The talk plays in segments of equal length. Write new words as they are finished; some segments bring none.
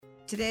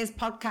Today's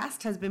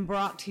podcast has been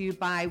brought to you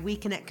by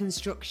WeConnect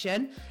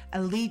Construction,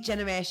 a lead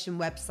generation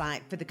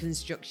website for the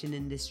construction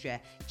industry.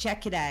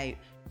 Check it out,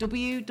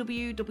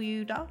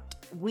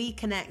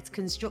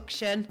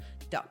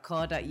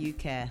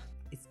 www.weconnectconstruction.co.uk.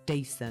 It's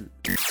decent.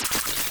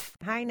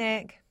 Hi,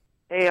 Nick.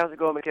 Hey, how's it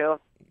going, Michaela?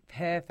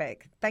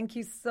 Perfect. Thank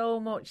you so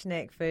much,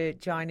 Nick, for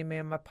joining me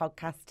on my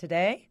podcast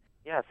today.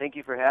 Yeah, thank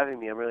you for having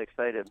me. I'm really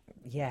excited.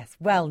 Yes.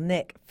 Well,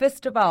 Nick,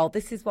 first of all,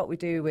 this is what we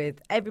do with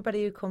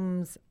everybody who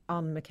comes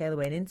on Michaela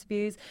Wayne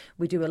interviews.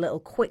 We do a little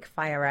quick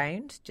fire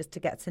round just to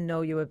get to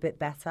know you a bit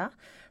better.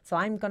 So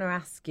I'm going to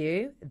ask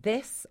you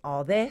this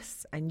or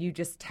this, and you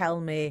just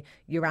tell me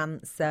your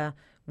answer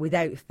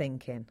without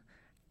thinking.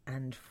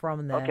 And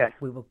from there,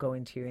 we will go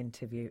into your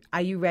interview.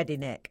 Are you ready,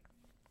 Nick?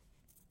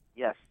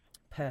 Yes.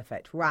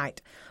 Perfect. Right.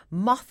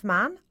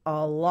 Mothman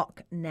or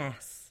Loch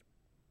Ness?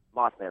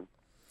 Mothman.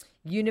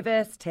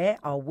 University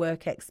or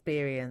work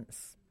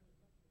experience?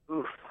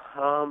 Oof.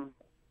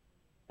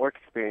 Work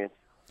experience.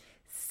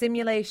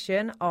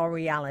 Simulation or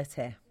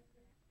reality?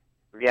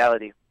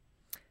 Reality.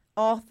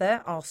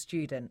 Author or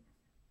student?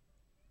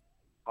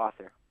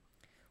 Author.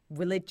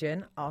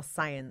 Religion or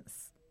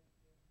science?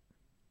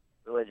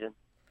 Religion.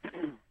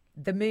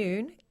 The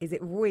moon, is it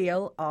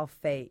real or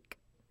fake?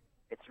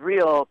 It's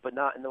real, but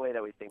not in the way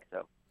that we think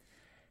so.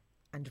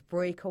 And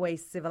breakaway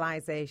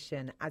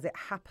civilization, has it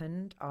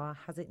happened or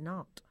has it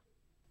not?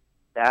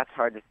 That's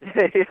hard to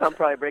say. I'm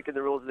probably breaking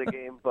the rules of the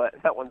game,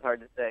 but that one's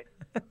hard to say.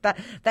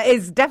 That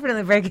is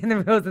definitely breaking the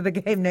rules of the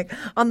game, Nick.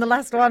 On the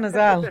last one as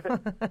well.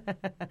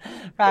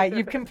 Right,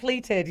 you've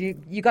completed.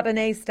 You got an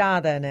A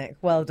star there, Nick.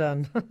 Well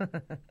done.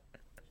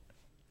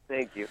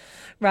 Thank you.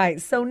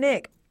 Right, so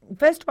Nick,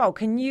 first of all,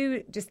 can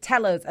you just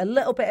tell us a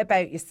little bit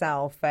about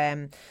yourself?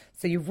 So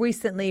you've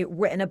recently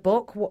written a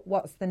book.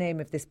 What's the name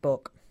of this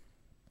book?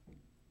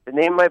 The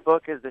name of my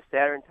book is The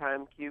Saturn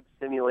Time Cube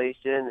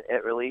Simulation.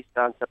 It released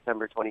on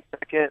September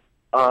 22nd.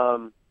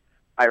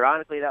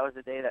 Ironically, that was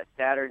the day that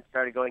Saturn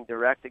started going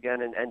direct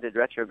again and ended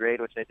retrograde,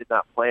 which I did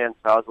not plan,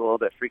 so I was a little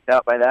bit freaked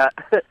out by that.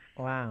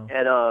 Wow.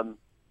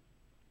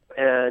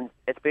 And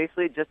it's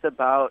basically just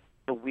about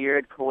the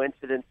weird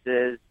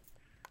coincidences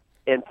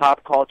in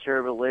pop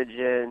culture,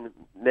 religion,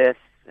 myths,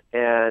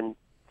 and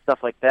stuff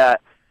like that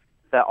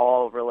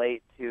all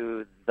relate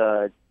to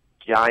the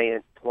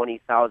giant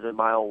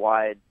 20,000-mile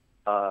wide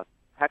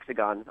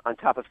hexagon on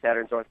top of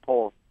Saturn's North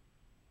Pole.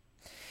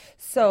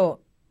 So,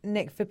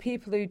 Nick, for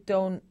people who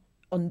don't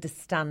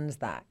understand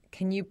that,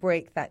 can you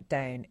break that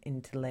down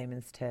into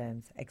layman's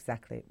terms,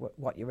 exactly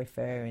what you're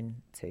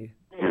referring to?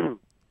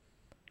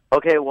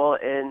 Okay, well,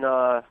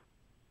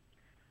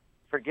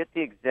 forget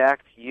the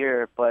exact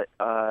year, but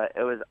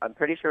I'm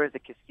pretty sure it was the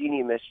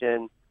Cassini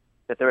mission,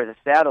 that there was a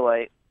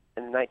satellite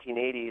in the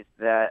 1980s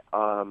that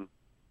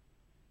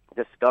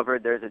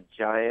discovered there's a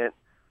giant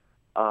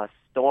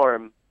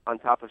storm on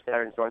top of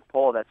Saturn's North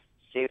Pole that's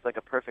shaped like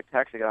a perfect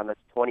hexagon that's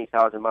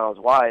 20,000 miles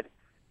wide,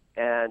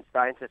 and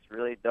scientists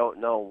really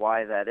don't know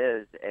why that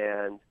is.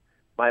 And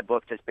my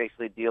book just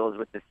basically deals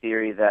with the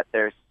theory that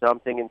there's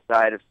something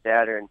inside of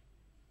Saturn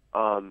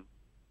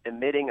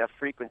emitting a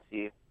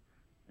frequency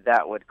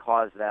that would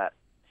cause that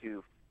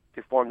to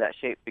form that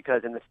shape.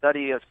 Because in the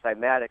study of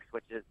cymatics,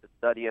 which is the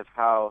study of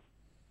how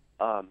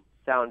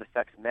sound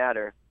affects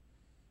matter,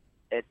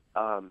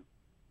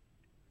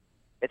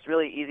 it's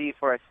really easy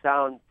for a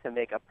sound to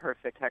make a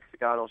perfect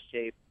hexagonal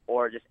shape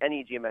or just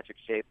any geometric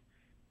shape,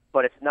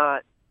 but it's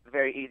not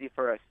very easy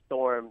for a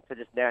storm to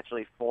just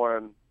naturally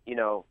form,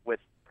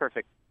 with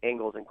perfect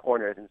angles and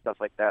corners and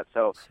stuff like that.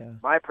 So Sure.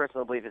 My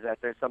personal belief is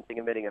that there's something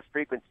emitting a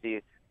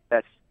frequency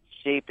that's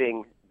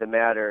shaping the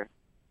matter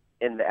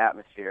in the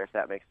atmosphere, if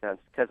that makes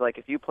sense. Because,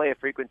 if you play a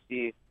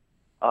frequency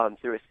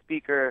through a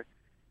speaker,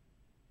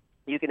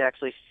 you can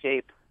actually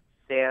shape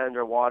sand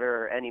or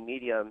water or any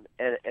medium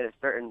in a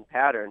certain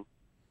pattern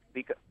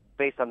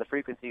based on the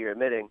frequency you're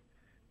emitting.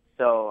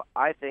 So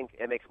I think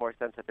it makes more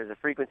sense that there's a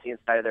frequency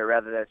inside of there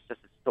rather than it's just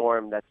a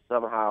storm that's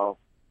somehow,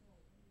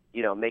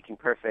 making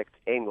perfect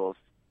angles.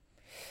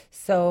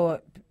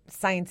 So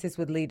scientists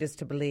would lead us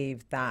to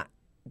believe that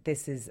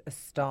this is a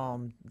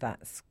storm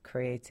that's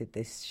created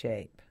this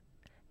shape,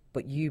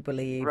 but you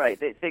believe... Right.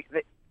 They think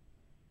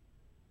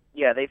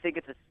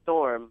it's a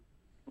storm,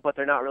 but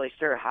they're not really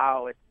sure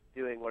how it's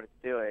doing what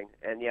it's doing.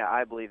 And yeah,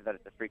 I believe that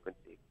it's a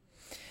frequency.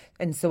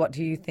 And so what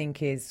do you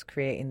think is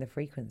creating the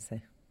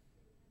frequency?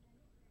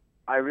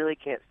 I really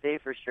can't say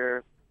for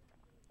sure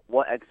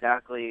what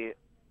exactly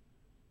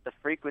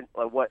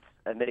what's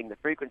emitting the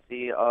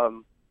frequency. I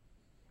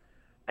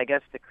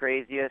guess the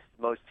craziest,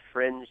 most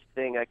fringe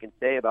thing I can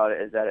say about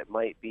it is that it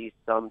might be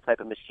some type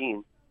of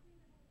machine.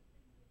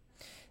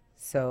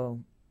 So,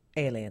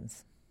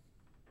 aliens.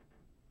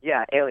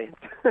 Yeah, aliens.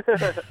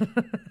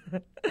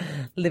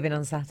 Living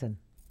on Saturn.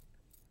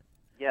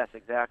 Yes,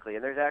 exactly.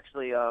 And there's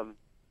actually,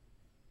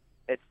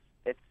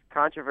 it's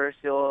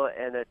controversial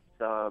and it's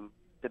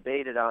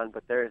debated on,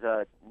 but there's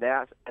an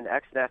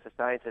ex-NASA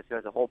scientist who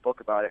has a whole book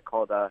about it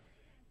called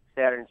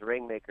Saturn's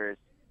Ringmakers.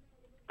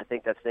 I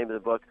think that's the name of the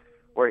book,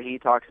 where he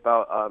talks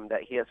about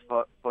that he has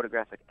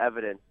photographic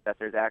evidence that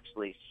there's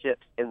actually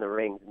ships in the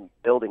rings and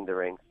building the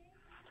rings.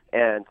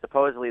 And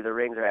supposedly the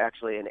rings are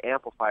actually an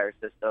amplifier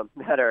system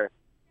that are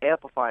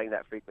amplifying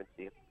that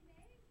frequency.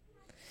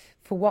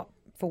 For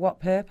what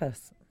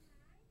purpose?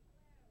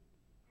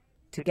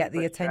 To get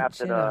the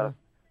attention?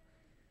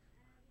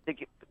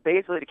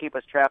 Basically to keep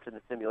us trapped in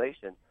the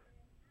simulation.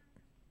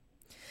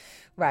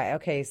 Right,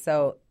 okay,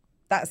 so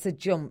that's a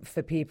jump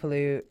for people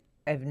who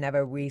have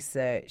never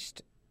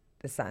researched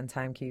the Saturn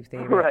time cube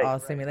theory or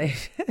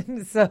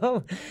simulation.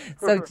 So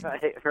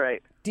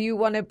right. Do you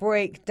want to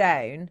break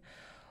down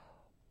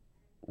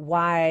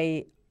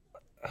what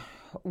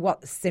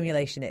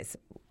simulation is?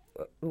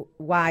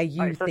 Why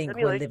you think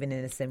we're living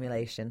in a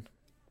simulation?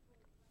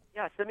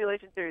 Yeah,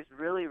 simulation theory is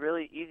really,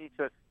 really easy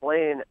to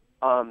explain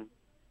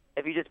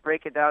if you just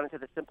break it down into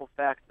the simple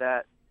fact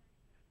that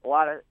a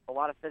lot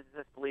of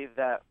physicists believe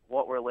that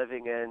what we're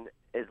living in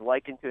is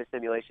likened to a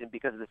simulation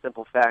because of the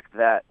simple fact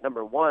that,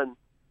 number one,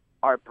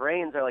 our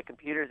brains are like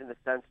computers in the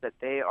sense that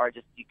they are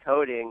just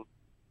decoding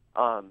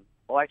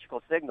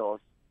electrical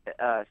signals,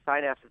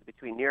 synapses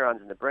between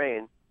neurons in the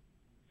brain.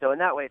 So in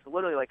that way, it's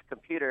literally like a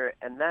computer,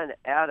 and then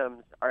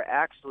atoms are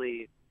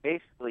actually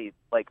basically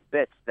like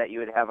bits that you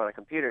would have on a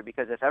computer,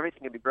 because if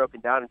everything can be broken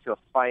down into a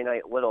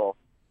finite little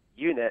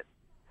unit,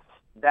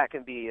 that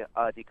can be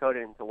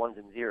decoded into ones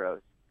and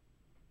zeros.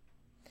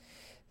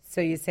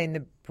 So you're saying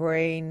the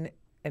brain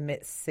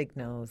emits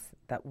signals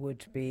that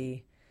would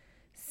be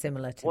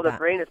similar to that? Well, the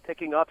brain is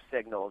picking up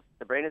signals.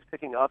 The brain is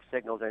picking up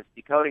signals, and it's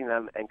decoding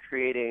them and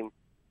creating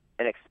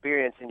an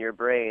experience in your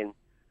brain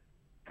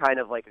kind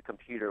of like a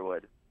computer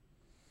would.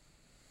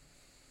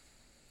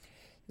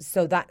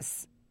 So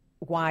that's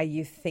why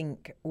you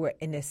think we're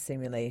in a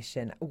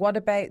simulation. What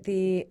about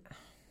the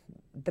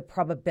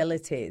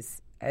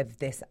probabilities of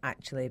this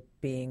actually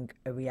being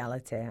a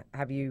reality?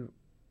 Have you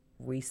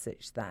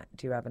researched that?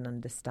 Do you have an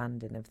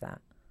understanding of that?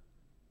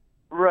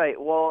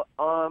 Right. Well,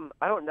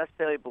 I don't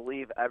necessarily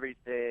believe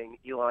everything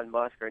Elon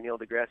Musk or Neil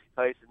deGrasse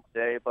Tyson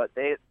say, but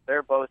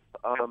they're both,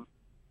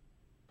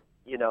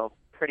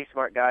 pretty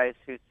smart guys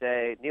who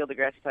say Neil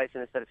deGrasse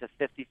Tyson has said it's a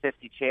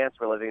 50-50 chance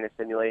we're living in a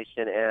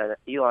simulation, and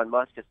Elon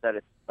Musk has said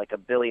it's like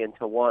 1 billion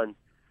to 1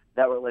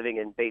 that we're living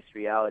in base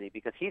reality,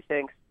 because he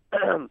thinks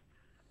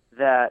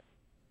that,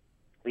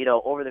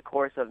 over the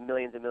course of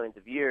millions and millions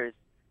of years,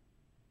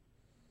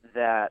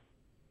 that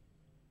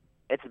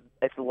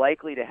it's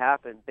likely to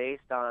happen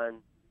based on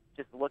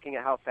just looking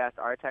at how fast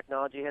our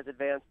technology has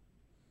advanced.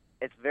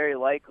 It's very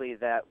likely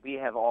that we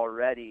have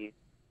already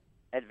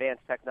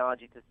advanced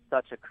technology to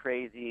such a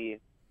crazy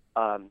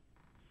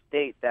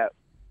state that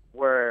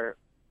we're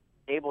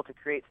able to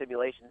create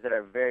simulations that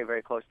are very,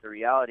 very close to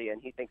reality,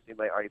 and he thinks we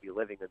might already be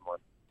living in one.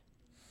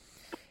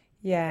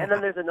 Yeah. And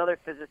then there's another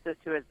physicist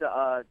who has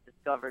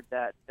discovered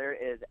that there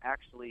is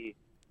actually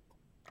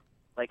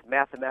like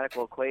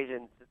mathematical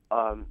equations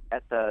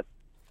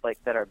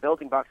that are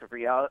building blocks of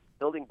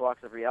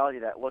reality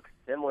that look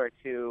similar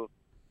to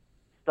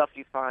stuff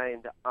you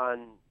find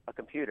on a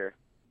computer.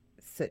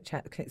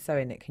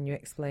 Sorry, Nick, can you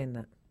explain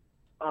that?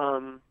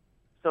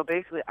 So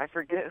basically, I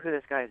forget who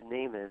this guy's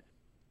name is,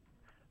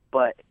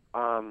 but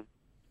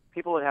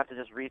people would have to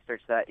just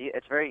research that.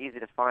 It's very easy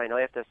to find. All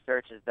you have to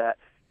search is that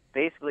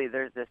basically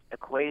there's this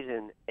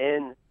equation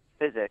in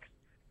physics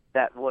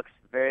that looks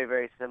very,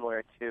 very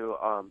similar to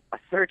a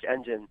search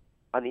engine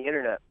on the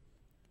internet.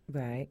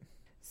 Right.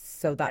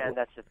 So and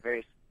that's just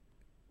very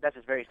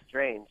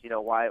strange.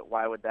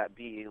 Why would that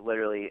be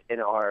literally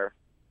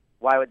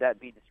why would that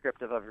be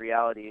descriptive of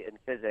reality in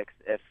physics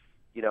if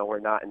we're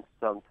not in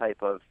some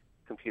type of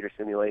computer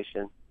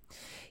simulation?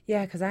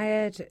 Yeah, because I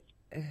heard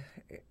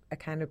a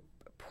kind of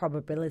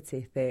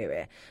probability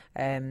theory.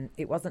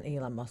 It wasn't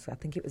Elon Musk. I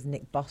think it was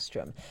Nick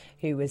Bostrom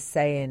who was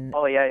saying,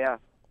 "Oh yeah,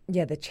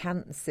 the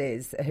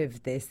chances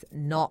of this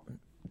not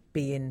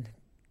being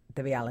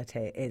the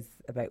reality is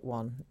about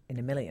 1 in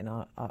a million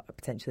or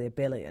potentially 1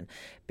 billion,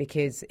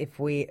 because if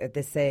we are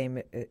the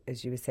same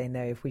as you were saying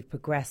there, if we've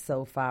progressed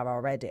so far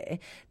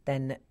already,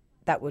 then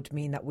that would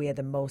mean that we are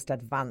the most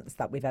advanced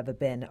that we've ever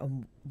been.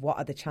 And what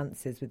are the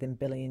chances within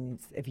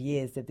billions of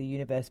years of the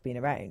universe being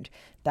around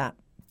that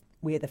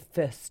we are the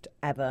first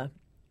ever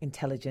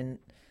intelligent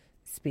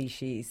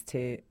species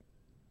to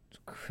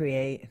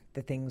create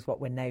the things what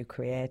we're now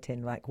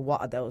creating? Like,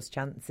 what are those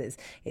chances?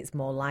 It's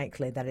more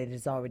likely that it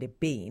has already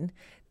been.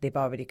 They've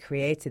already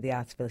created the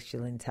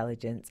artificial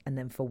intelligence, and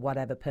then for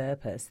whatever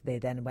purpose, they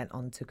then went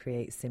on to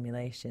create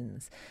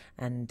simulations.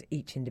 And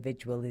each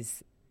individual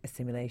is a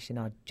simulation,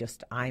 or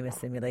just I'm a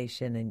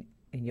simulation, and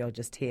you're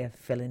just here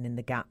filling in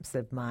the gaps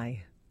of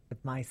my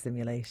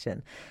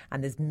simulation.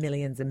 And there's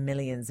millions and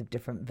millions of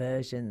different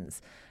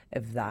versions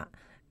of that.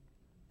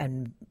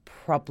 And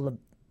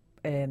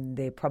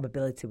the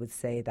probability would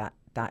say that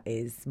that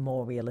is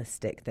more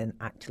realistic than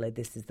actually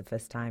this is the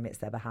first time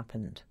it's ever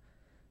happened.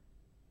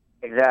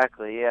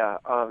 Exactly, yeah.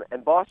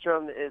 And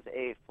Bostrom is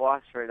a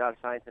philosopher, not a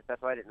scientist.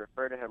 That's why I didn't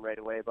refer to him right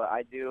away. But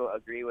I do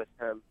agree with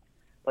him.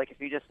 Like,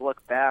 if you just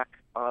look back,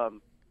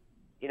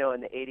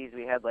 in the 80s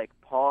we had like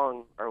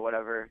Pong or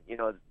whatever,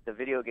 the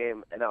video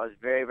game, and that was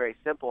very, very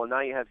simple. And now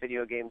you have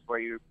video games where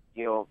you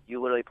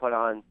literally put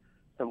on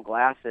some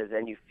glasses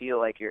and you feel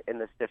like you're in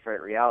this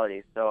different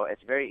reality. So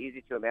it's very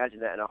easy to imagine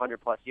that in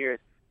 100 plus years,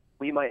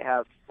 we might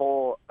have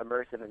full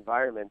immersive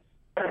environments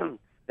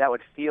that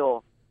would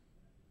feel,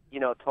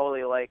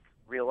 totally like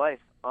real life.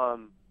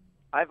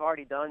 I've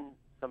already done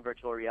some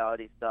virtual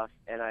reality stuff,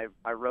 and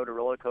I rode a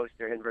roller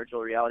coaster in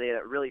virtual reality, and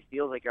it really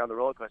feels like you're on the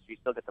roller coaster. You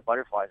still get the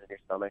butterflies in your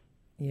stomach.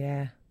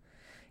 Yeah.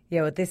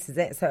 Yeah, well, this is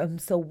it.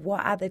 So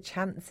what are the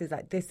chances,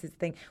 this is the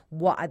thing,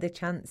 what are the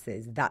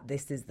chances that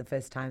this is the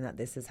first time that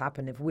this has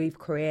happened? If we've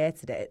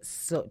created it at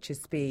such a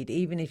speed,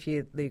 even if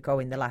you go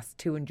in the last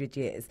 200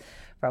 years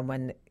from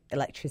when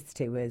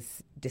electricity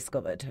was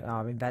discovered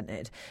or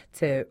invented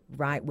to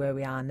right where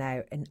we are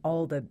now, and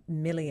all the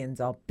millions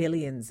or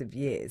billions of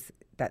years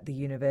that the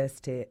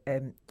university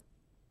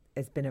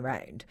has been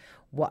around,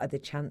 what are the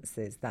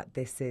chances that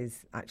this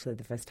is actually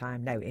the first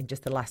time now in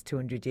just the last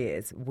 200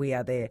 years we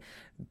are the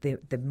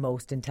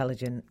most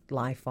intelligent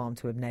life form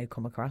to have now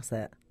come across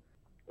it?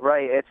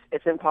 Right.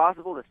 It's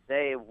impossible to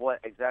say what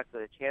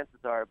exactly the chances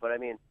are, but I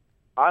mean,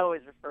 I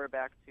always refer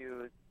back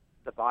to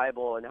the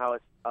Bible and how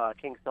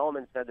King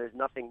Solomon said there's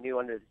nothing new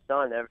under the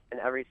sun,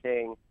 and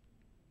everything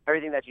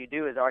that you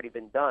do has already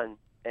been done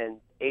in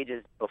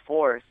ages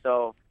before.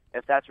 So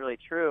if that's really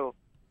true,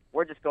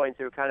 we're just going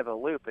through kind of a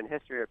loop, and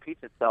history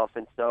repeats itself.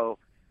 And so,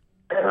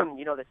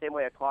 the same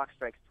way a clock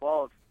strikes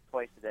 12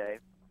 twice a day,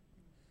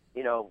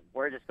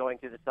 we're just going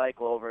through the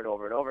cycle over and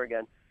over and over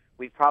again.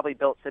 We've probably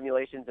built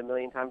simulations a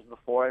million times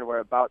before, and we're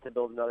about to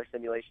build another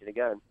simulation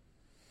again.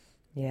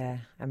 Yeah,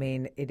 I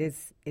mean, it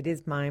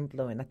is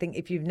mind-blowing. I think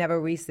if you've never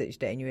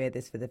researched it and you hear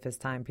this for the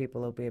first time,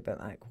 people will be a bit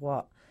like,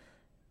 what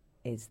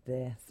is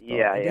this? But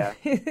yeah.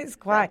 It's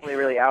quite... definitely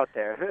really out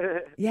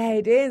there. Yeah,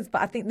 it is.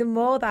 But I think the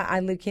more that I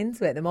look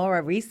into it, the more I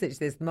research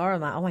this, the more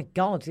I'm like, oh my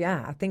God,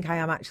 yeah, I think I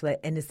am actually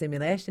in a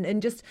simulation,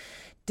 and just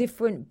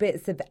different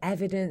bits of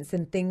evidence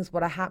and things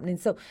what are happening.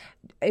 So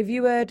have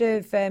you heard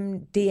of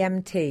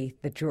DMT,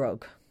 the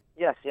drug?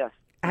 Yes.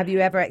 Have you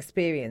ever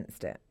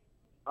experienced it?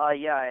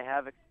 Yeah, I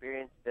have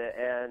experienced it,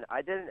 and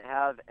I didn't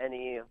have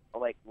any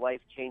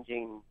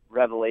life-changing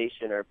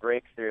revelation or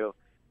breakthrough,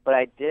 but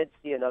I did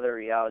see another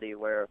reality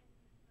where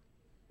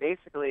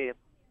basically it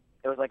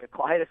was like a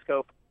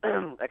kaleidoscope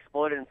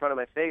exploded in front of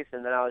my face,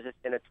 and then I was just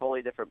in a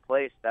totally different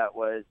place. That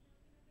was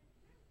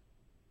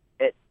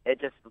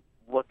it just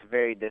looked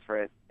very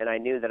different, and I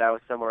knew that I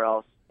was somewhere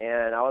else,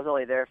 and I was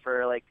only there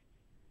for like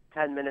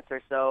 10 minutes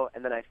or so,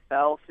 and then I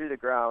fell through the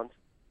ground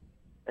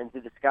and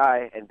through the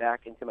sky and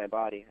back into my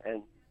body.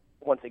 And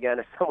once again,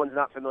 if someone's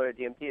not familiar with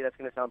DMT, that's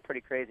going to sound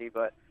pretty crazy,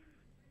 but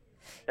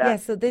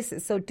so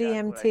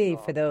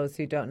DMT, for those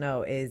who don't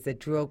know, is a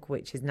drug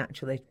which is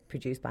naturally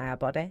produced by our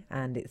body,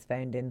 and it's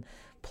found in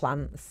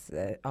plants,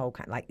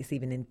 it's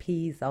even in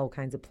peas, all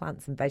kinds of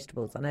plants and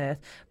vegetables on Earth.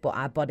 But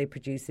our body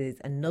produces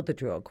another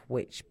drug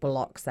which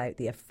blocks out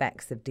the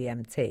effects of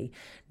DMT.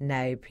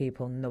 Now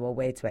people know a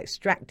way to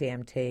extract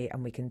DMT,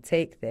 and we can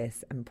take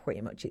this, and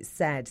pretty much it's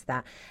said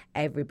that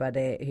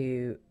everybody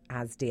who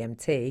has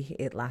DMT,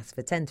 it lasts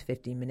for 10 to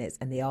 15 minutes,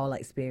 and they all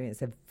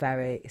experience a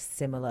very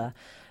similar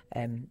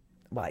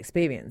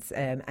experience.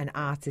 And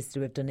artists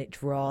who have done it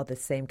draw the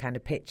same kind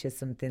of pictures,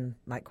 something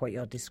like what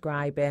you're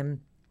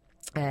describing.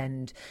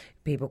 And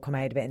people come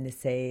out of it and they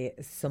say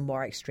some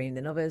more extreme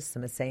than others.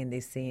 Some are saying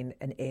they've seen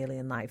an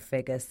alien-like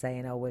figure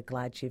saying, oh, we're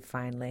glad you've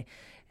finally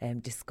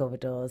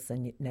discovered us,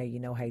 and now you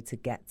know how to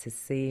get to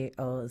see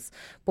us.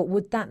 But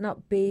would that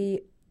not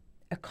be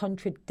a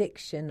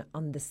contradiction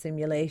on the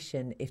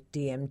simulation if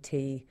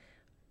DMT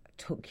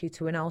took you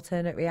to an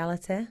alternate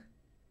reality?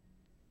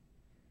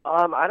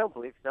 I don't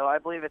believe so. I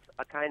believe it's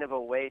a kind of a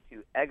way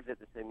to exit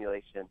the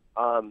simulation,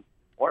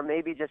 or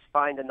maybe just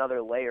find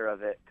another layer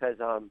of it, because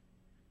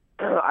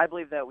I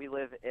believe that we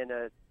live in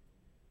a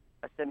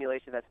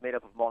simulation that's made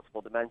up of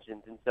multiple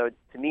dimensions. And so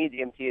to me,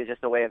 DMT is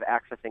just a way of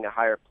accessing a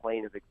higher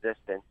plane of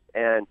existence,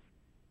 and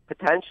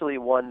potentially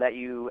one that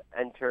you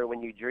enter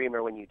when you dream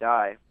or when you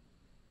die.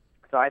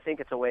 So I think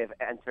it's a way of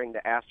entering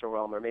the astral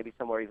realm, or maybe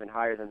somewhere even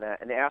higher than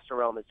that. And the astral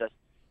realm is just,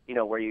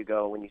 where you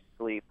go when you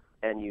sleep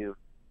and you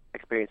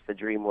experience the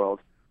dream world.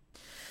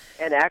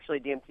 And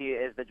actually, DMT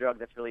is the drug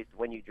that's released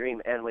when you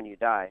dream and when you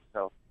die.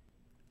 So.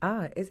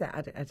 Is it?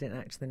 I didn't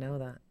actually know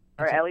that.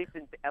 Or at least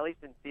in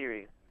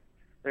theory.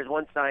 There's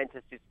one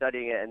scientist who's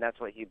studying it, and that's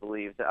what he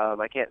believes.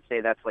 I can't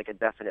say that's like a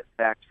definite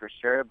fact for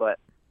sure, but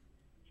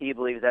he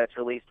believes that it's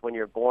released when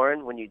you're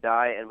born, when you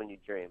die, and when you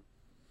dream.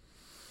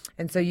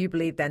 And so you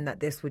believe then that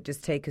this would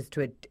just take us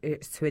to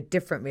a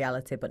different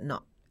reality, but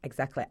not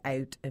exactly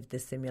out of the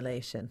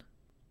simulation?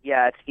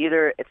 Yeah, it's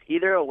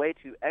either a way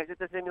to exit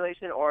the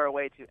simulation or a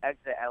way to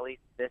exit at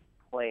least this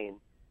plane,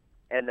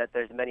 and that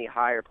there's many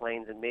higher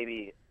planes and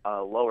maybe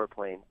lower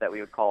planes that we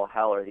would call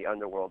hell or the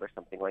underworld or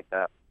something like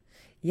that.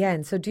 Yeah,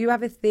 and so do you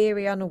have a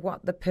theory on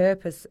what the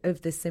purpose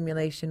of the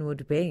simulation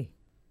would be?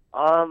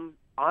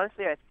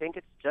 Honestly, I think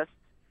it's just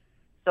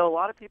So a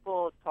lot of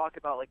people talk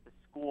about like the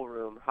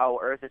schoolroom, how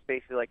Earth is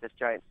basically like this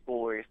giant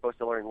school where you're supposed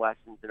to learn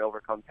lessons and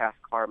overcome past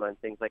karma and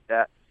things like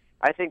that.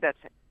 I think that's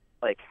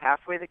like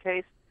halfway the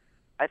case.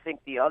 I think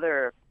the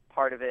other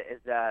part of it is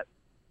that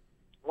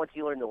once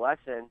you learn the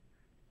lesson,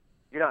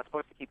 you're not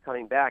supposed to keep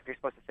coming back. You're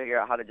supposed to figure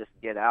out how to just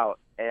get out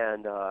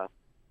and,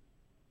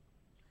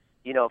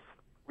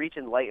 reach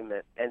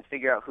enlightenment and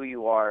figure out who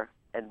you are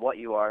and what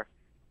you are.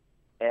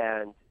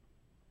 And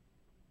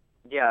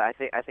yeah,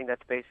 I think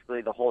that's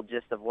basically the whole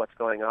gist of what's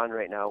going on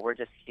right now. We're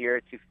just here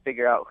to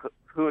figure out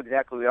who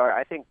exactly we are.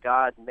 I think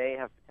God may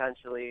have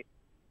potentially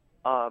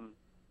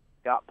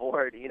got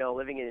bored,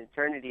 living in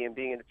eternity and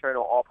being an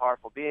eternal,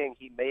 all-powerful being.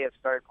 He may have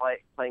started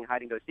playing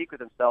hide-and-go-seek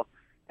with himself.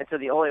 And so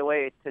the only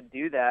way to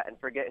do that and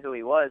forget who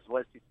he was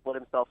to split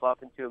himself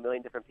up into a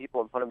million different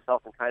people and put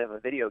himself in kind of a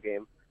video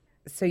game.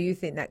 So you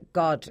think that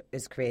God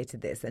has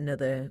created this,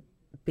 another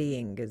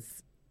being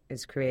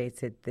has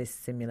created this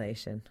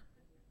simulation,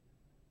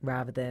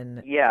 rather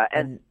than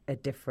a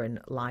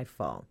different life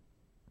form?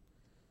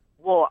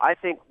 Well, I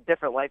think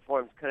different life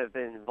forms could have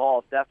been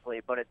involved, definitely,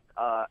 but it's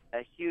a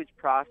huge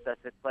process.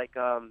 It's like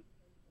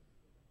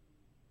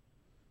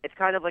it's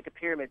kind of like a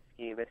pyramid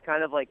scheme. It's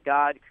kind of like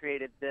God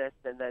created this,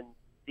 and then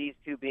these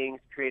two beings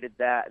created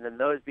that, and then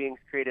those beings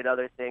created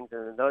other things,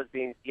 and then those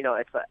beings,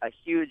 it's a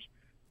huge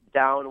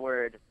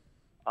downward.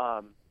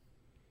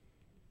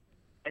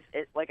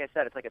 Like I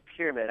said, it's like a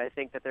pyramid. I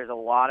think that there's a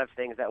lot of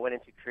things that went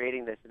into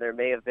creating this, and there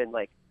may have been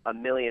like a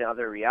million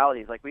other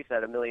realities, like we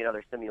said, a million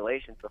other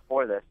simulations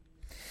before this.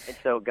 And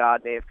so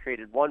God may have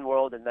created one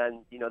world, and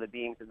then, the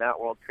beings in that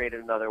world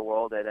created another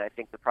world, and I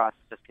think the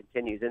process just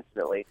continues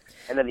infinitely.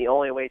 And then the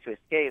only way to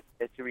escape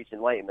is to reach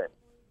enlightenment.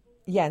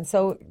 Yeah, and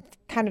so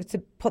kind of to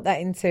put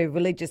that into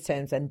religious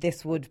terms, and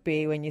this would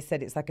be, when you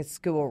said it's like a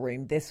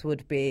schoolroom, this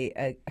would be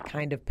a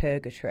kind of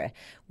purgatory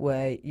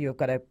where you've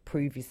got to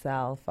prove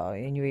yourself,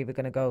 and you're either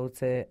going to go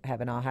to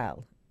heaven or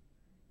hell,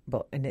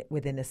 but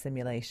within a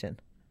simulation.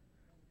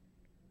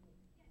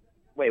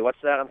 Wait,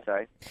 what's that? I'm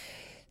sorry.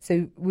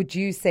 So would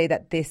you say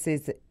that this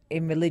is,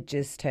 in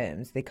religious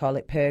terms, they call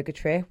it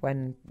purgatory,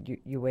 when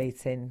you're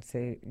waiting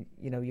to,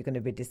 you're going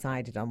to be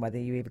decided on whether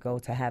you either go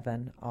to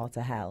heaven or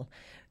to hell?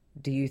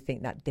 Do you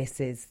think that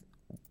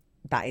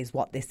that is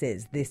what this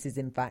is? This is,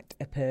 in fact,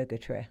 a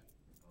purgatory?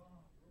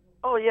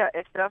 Oh, yeah,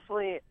 it's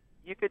definitely,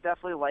 you could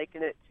definitely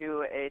liken it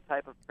to a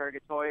type of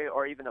purgatory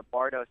or even a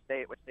bardo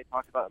state, which they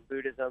talk about in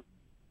Buddhism,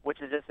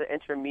 which is just an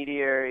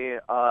intermediary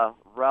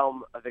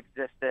realm of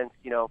existence,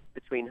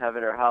 between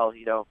heaven or hell,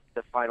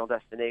 the final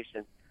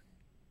destination.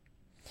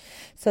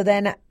 So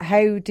then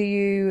how do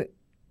you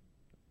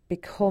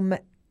become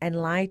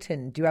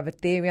enlightened? Do you have a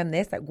theory on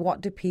this? Like,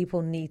 what do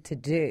people need to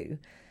do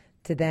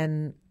to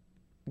then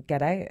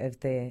get out of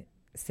the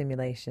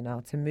simulation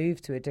or to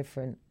move to a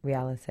different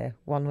reality,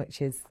 one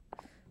which is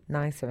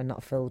nicer and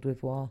not filled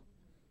with war?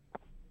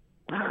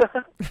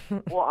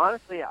 Well,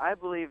 honestly, I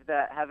believe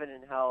that heaven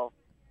and hell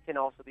can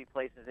also be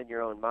places in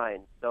your own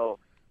mind. So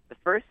the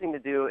first thing to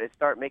do is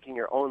start making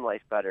your own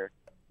life better.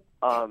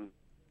 And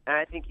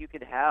I think you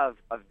could have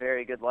a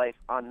very good life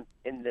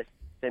in this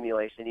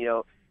simulation.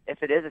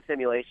 If it is a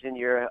simulation,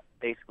 you're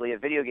basically a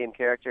video game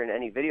character. In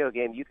any video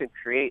game, you can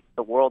create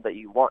the world that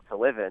you want to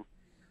live in.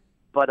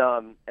 But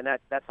and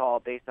that's all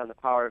based on the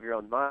power of your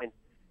own mind.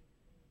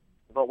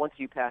 But once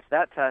you pass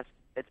that test,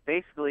 it's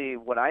basically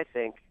what I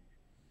think.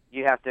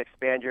 You have to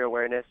expand your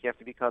awareness. You have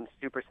to become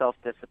super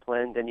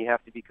self-disciplined, and you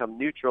have to become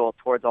neutral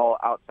towards all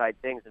outside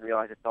things and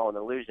realize it's all an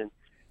illusion.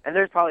 And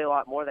there's probably a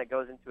lot more that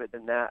goes into it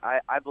than that.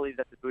 I believe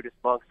that the Buddhist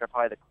monks are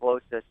probably the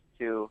closest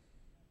to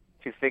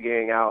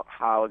figuring out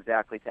how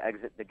exactly to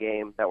exit the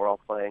game that we're all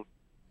playing.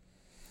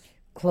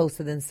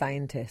 Closer than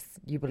scientists?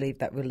 You believe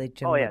that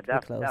religion would be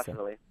closer?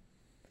 Definitely.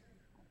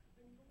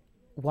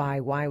 Why?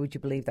 Why would you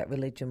believe that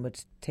religion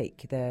would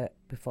take you there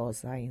before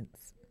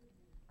science?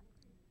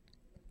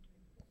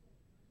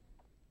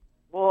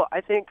 Well,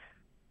 I think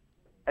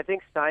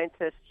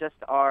scientists just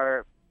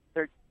are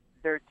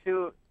they're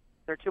too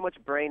much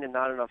brain and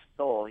not enough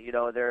soul.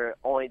 They're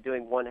only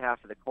doing one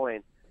half of the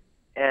coin.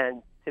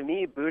 And to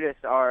me,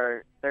 Buddhists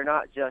they're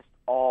not just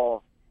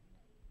all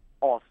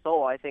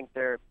soul. I think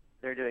they're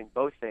doing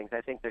both things.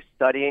 I think they're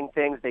studying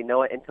things, they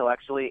know it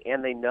intellectually,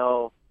 and they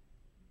know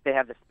they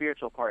have the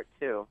spiritual part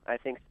too. I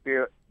think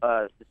the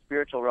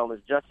spiritual realm is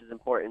just as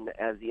important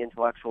as the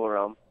intellectual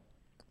realm.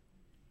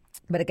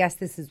 But I guess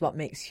this is what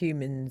makes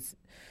humans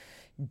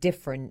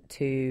different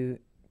to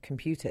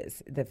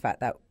computers. The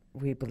fact that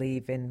we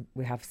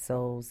have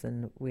souls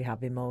and we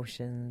have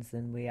emotions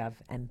and we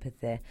have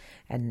empathy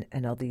and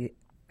all the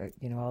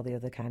all the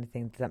other kind of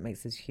things that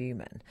makes us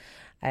human.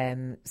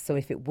 So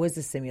if it was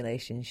a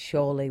simulation,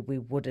 surely we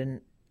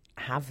wouldn't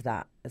have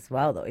that as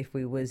well, though. If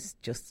we was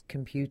just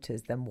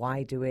computers, then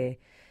why is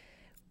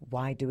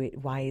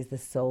the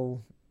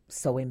soul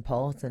so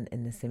important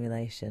in the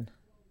simulation?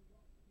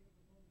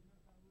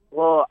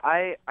 Well,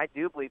 I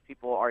do believe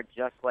people are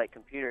just like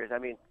computers. I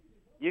mean,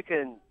 you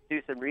can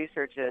do some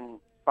research and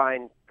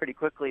find pretty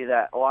quickly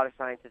that a lot of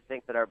scientists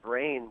think that our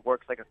brain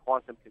works like a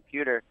quantum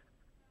computer.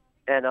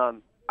 And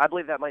I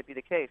believe that might be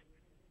the case.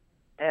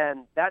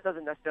 And that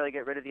doesn't necessarily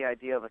get rid of the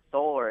idea of a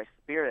soul or a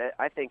spirit.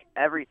 I think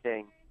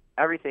everything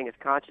is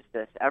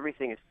consciousness.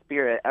 Everything is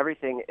spirit.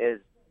 Everything is,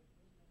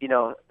 in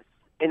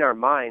our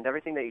mind.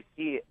 Everything that you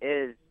see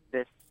is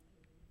this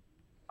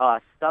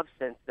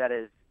substance that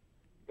is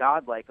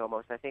godlike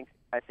almost. I think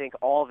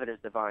all of it is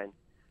divine.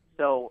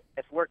 So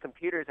if we're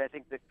computers, I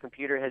think the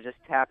computer has just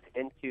tapped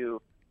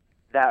into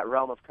that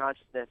realm of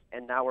consciousness,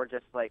 and now we're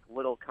just like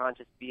little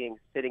conscious beings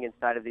sitting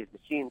inside of these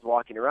machines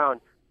walking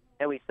around,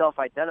 and we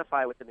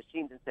self-identify with the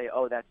machines and say,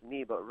 oh, that's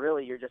me, but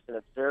really you're just an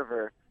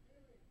observer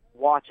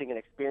watching an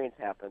experience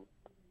happen.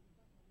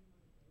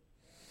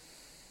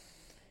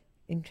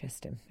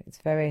 Interesting. It's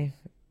very,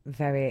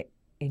 very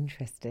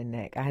interesting,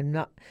 Nick. I'm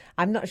not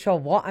sure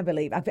what I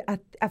believe.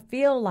 I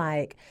feel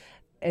like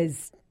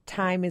as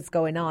time is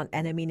going on,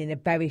 and I mean in a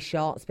very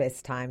short space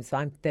of time, so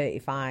I'm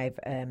 35,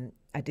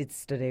 I did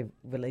study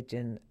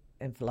religion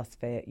and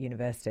philosophy at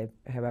university.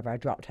 However, I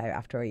dropped out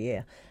after a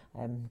year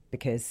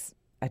because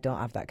I don't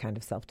have that kind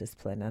of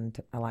self-discipline, and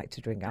I like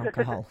to drink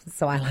alcohol,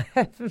 so I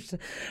left.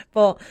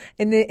 But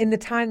in the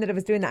time that I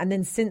was doing that, and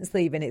then since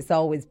leaving, it's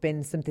always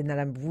been something that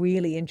I'm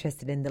really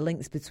interested in, the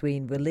links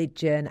between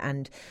religion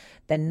and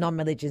then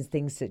non-religious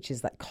things such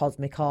as like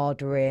cosmic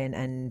ordering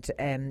and,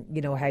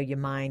 how your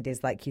mind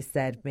is, like you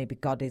said, maybe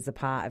God is a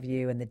part of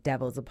you and the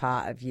devil's a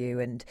part of you.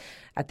 And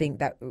I think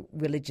that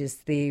religious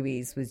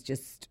theories was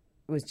just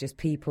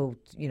people,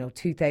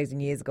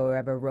 2,000 years ago,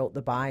 whoever wrote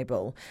the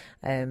Bible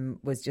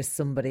was just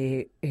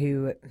somebody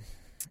who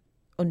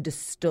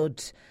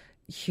understood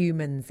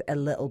humans a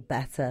little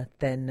better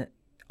than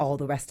all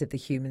the rest of the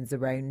humans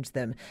around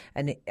them.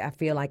 And I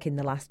feel like in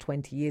the last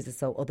 20 years or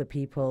so, other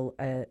people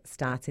are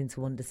starting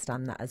to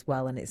understand that as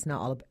well. And it's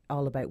not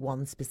all about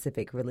one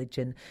specific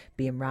religion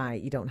being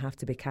right. You don't have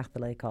to be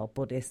Catholic or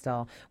Buddhist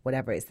or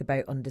whatever. It's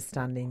about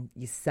understanding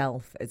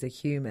yourself as a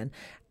human.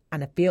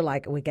 And I feel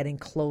like we're getting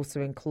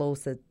closer and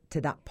closer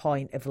to that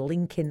point of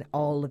linking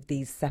all of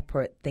these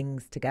separate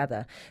things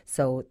together.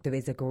 So there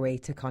is a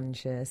greater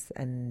conscious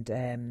and,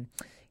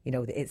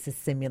 it's a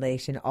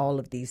simulation. All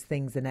of these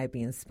things are now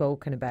being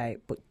spoken about,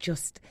 but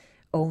just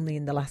only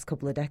in the last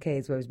couple of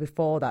decades, whereas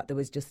before that there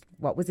was just,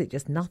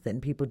 just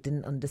nothing. People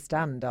didn't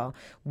understand, or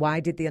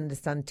why did they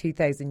understand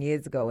 2,000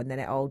 years ago and then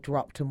it all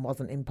dropped and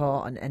wasn't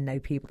important, and now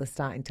people are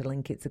starting to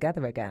link it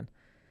together again.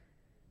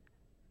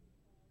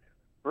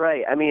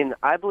 Right. I mean,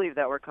 I believe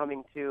that we're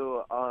coming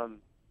to,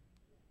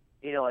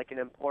 like an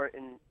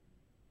important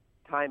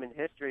time in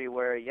history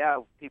where,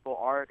 people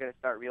are going to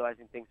start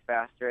realizing things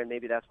faster, and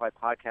maybe that's why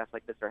podcasts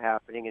like this are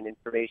happening and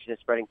information is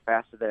spreading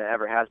faster than it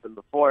ever has been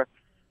before.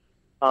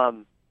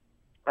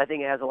 I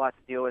think it has a lot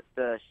to do with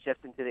the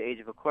shift into the age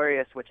of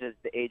Aquarius, which is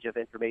the age of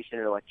information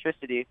and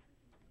electricity,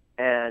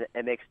 and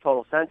it makes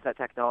total sense that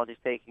technology is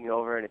taking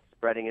over and it's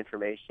spreading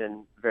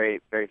information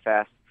very, very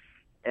fast.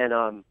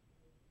 And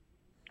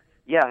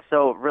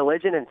so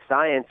religion and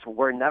science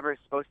were never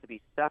supposed to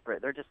be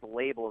separate. They're just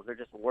labels. They're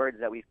just words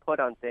that we've put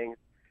on things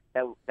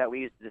that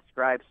we use to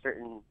describe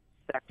certain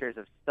sectors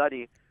of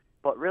study.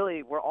 But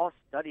really, we're all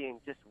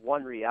studying just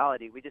one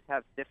reality. We just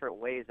have different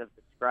ways of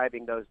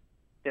describing those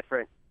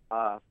different,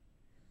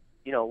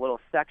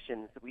 little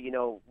sections. We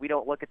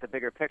don't look at the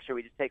bigger picture.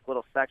 We just take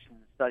little sections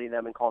and study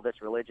them and call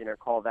this religion or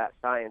call that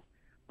science.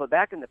 But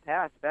back in the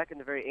past, back in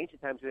the very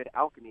ancient times, we had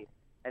alchemy.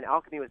 And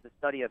alchemy was the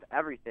study of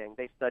everything.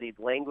 They studied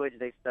language.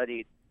 They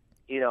studied,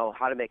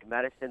 how to make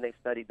medicine. They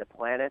studied the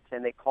planets,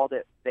 and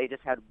they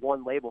just had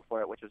one label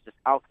for it, which was just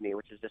alchemy,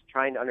 which is just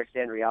trying to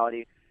understand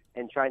reality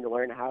and trying to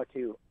learn how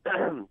to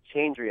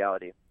change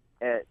reality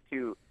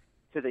to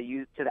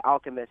the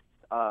alchemist's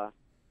to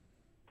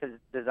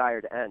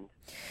desired end.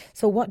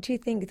 So what do you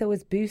think though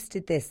has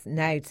boosted this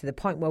now to the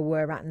point where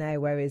we're at now,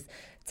 whereas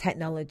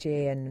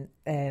technology and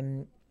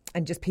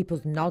just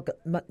people's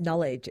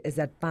knowledge has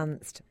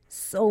advanced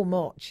so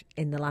much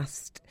in the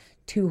last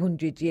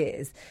 200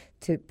 years?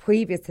 To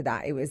previous to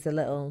that, it was a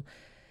little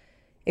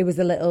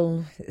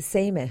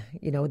samey.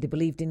 They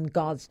believed in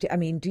gods. I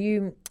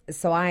mean,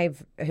 so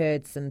I've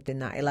heard something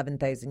that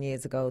 11,000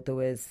 years ago there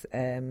was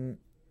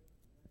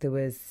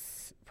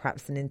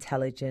perhaps an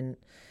intelligent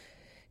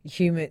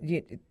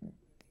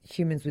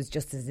humans was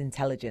just as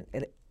intelligent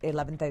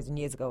 11,000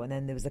 years ago, and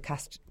then there was a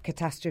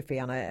catastrophe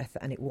on Earth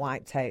and it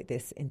wiped out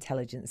this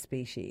intelligent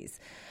species,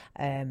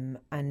 and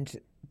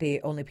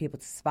the only people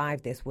to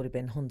survive this would have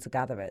been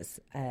hunter-gatherers,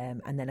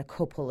 and then a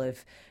couple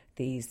of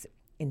these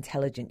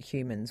intelligent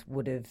humans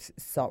would have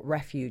sought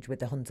refuge with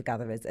the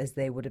hunter-gatherers, as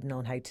they would have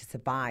known how to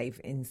survive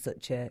in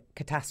such a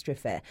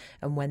catastrophe.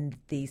 And when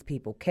these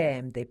people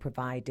came, they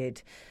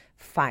provided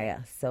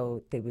fire,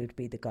 so they would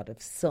be the god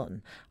of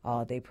sun,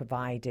 or they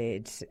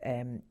provided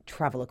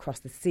travel across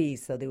the sea,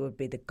 so they would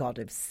be the god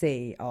of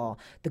sea or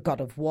the god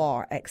of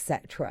war,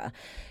 etc.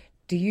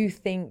 Do you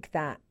think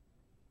that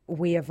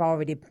we have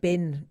already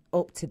been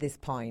up to this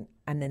point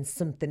and then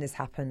something has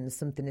happened,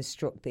 something has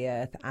struck the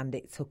earth and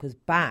it took us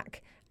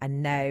back,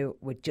 and now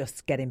we're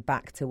just getting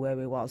back to where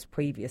we was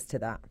previous to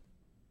that?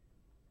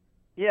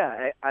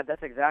 Yeah,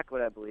 that's exactly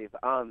what I believe.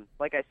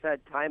 Like I said,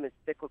 time is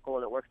cyclical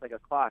and it works like a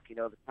clock.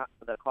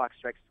 The clock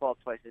strikes 12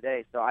 twice a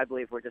day. So I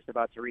believe we're just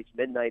about to reach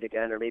midnight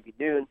again, or maybe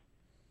noon.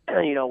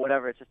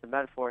 Whatever. It's just a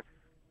metaphor.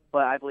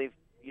 But I believe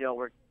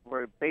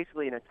we're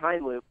basically in a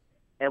time loop,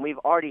 and we've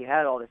already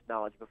had all this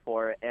knowledge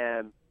before,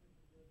 and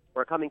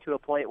we're coming to a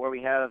point where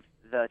we have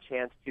the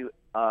chance to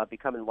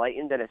become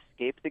enlightened and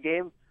escape the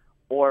game,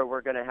 or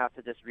we're going to have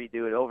to just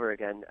redo it over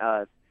again.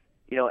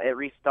 It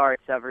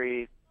restarts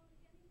every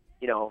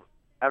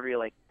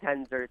like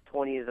tens or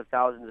 20s of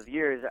thousands of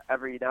years.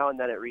 Every now and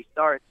then it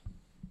restarts.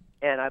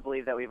 And I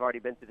believe that we've already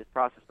been through this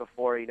process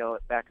before,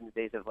 back in the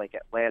days of like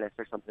Atlantis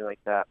or something like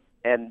that.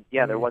 And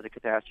yeah, there was a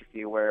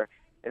catastrophe where,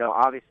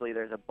 obviously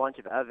there's a bunch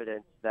of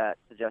evidence that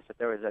suggests that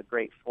there was a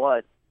great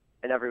flood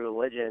in every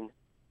religion.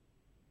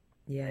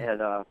 Yeah.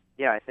 And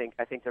I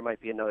think there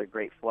might be another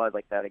great flood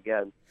like that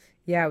again.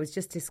 Yeah, I was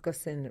just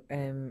discussing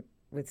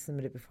with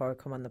somebody before I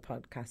come on the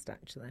podcast,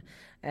 actually.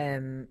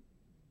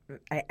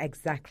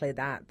 Exactly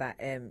that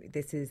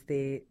this is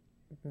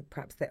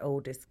perhaps the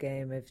oldest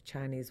game of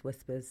Chinese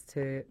whispers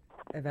to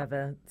have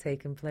ever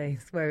taken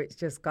place, where it's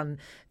just gone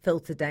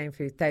filtered down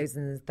through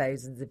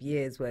thousands of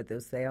years, where they'll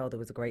say, there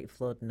was a great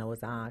flood,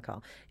 Noah's Ark,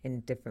 or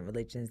in different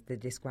religions they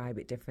describe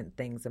it different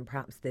things, and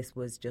perhaps this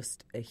was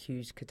just a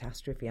huge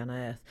catastrophe on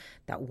Earth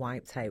that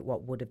wiped out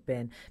what would have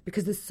been,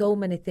 because there's so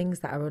many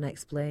things that are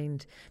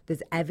unexplained.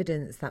 There's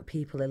evidence that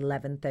people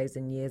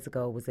 11,000 years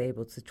ago was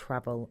able to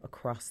travel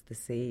across the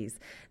seas.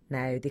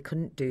 Now, they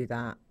couldn't do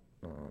that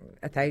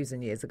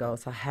 1,000 years ago,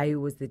 so how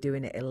was they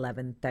doing it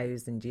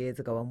 11,000 years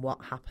ago, and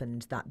what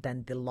happened that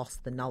then they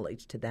lost the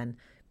knowledge to then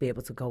be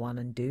able to go on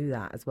and do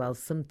that as well?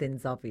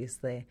 Something's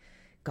obviously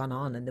gone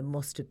on, and there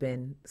must have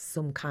been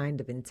some kind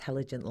of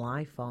intelligent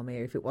life form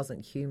here. If it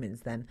wasn't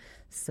humans, then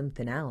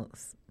something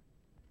else.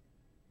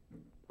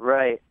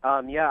 Right.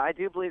 I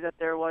do believe that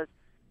there was.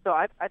 So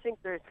I think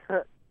there's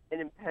an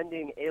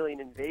impending alien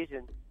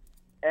invasion,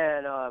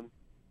 and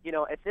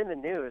it's in the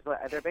news.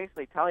 They're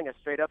basically telling us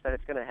straight up that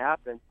it's going to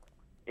happen.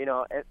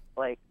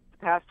 Like the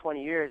past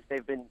 20 years,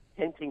 they've been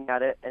hinting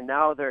at it, and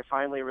now they're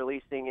finally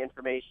releasing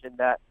information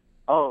that,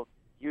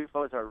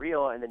 UFOs are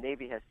real, and the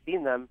Navy has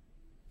seen them.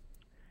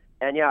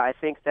 And yeah, I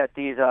think that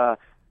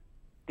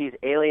these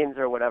aliens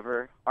or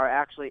whatever are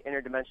actually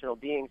interdimensional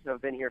beings who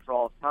have been here for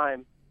all of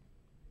time,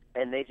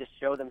 and they just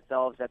show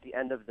themselves at the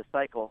end of the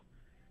cycle.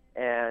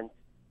 And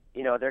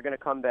they're going to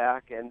come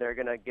back and they're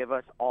going to give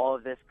us all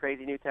of this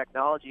crazy new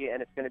technology,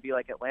 and it's going to be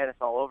like Atlantis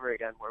all over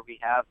again, where we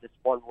have this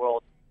one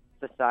world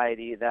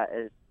society that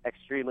is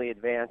extremely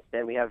advanced,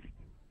 and we have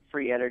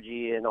free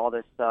energy and all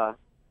this.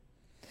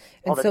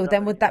 And so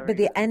then would that be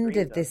the end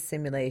of this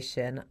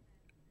simulation?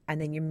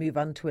 And then you move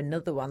on to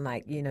another one,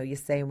 like, you're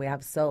saying we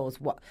have souls.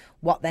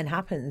 What then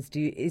happens?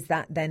 Is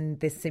that then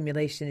this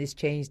simulation is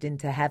changed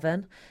into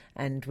heaven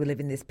and we live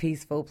in this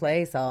peaceful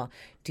place? Or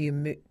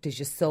does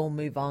your soul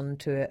move on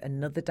to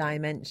another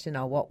dimension?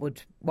 Or what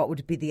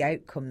would be the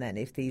outcome then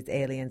if these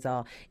aliens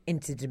or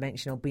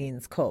interdimensional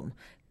beings come?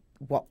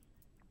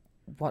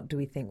 What do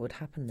we think would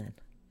happen then?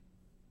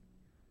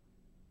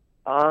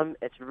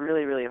 It's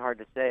really, really hard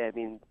to say. I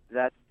mean,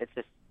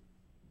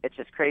 it's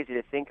just crazy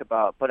to think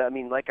about. But I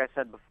mean, like I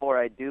said before,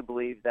 I do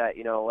believe that,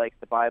 like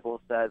the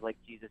Bible says, like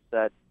Jesus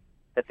said,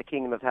 that the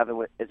kingdom of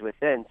heaven is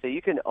within. So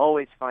you can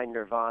always find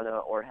nirvana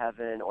or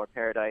heaven or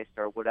paradise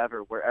or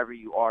whatever, wherever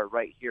you are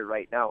right here,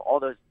 right now. All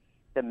those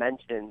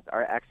dimensions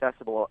are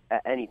accessible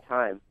at any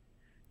time,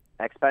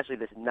 especially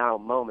this now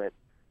moment.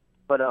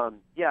 But I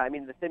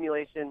mean, the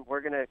simulation,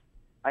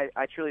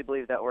 I truly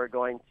believe that we're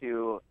going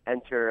to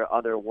enter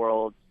other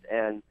worlds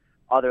and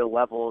other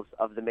levels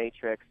of the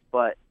Matrix,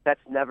 but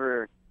that'll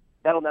never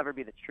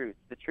be the truth.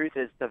 The truth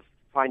is to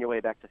find your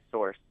way back to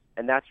source,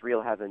 and that's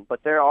real heaven.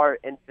 But there are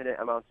infinite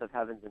amounts of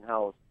heavens and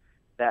hells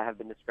that have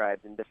been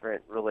described in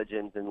different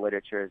religions and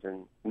literatures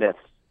and myths.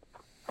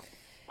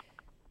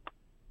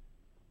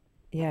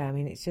 Yeah, I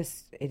mean,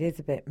 it is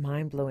a bit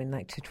mind-blowing,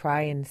 like, to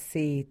try and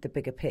see the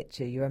bigger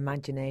picture. Your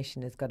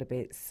imagination has got to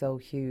be so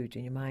huge,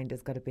 and your mind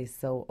has got to be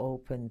so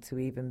open to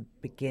even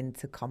begin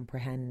to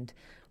comprehend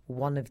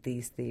one of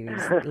these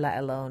theories, let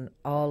alone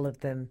all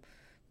of them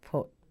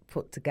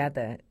put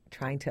together.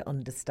 Trying to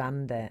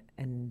understand it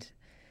and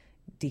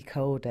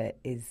decode it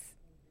is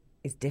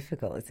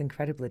difficult. It's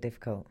incredibly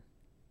difficult.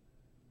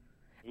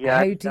 Yeah,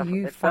 How it's do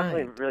you it's find,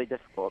 definitely really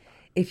difficult.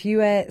 if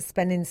you are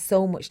spending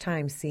so much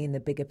time seeing the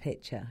bigger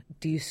picture,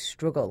 do you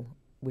struggle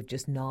with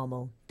just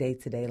normal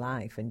day-to-day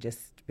life and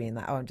just being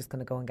like, I'm just going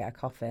to go and get a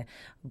coffee,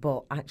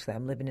 but actually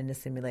I'm living in a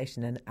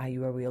simulation, and are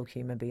you a real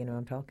human being who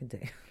I'm talking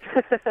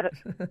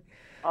to?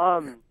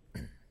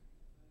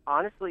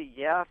 Honestly,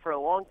 yeah. For a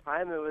long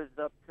time, it was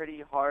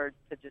pretty hard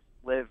to just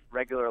live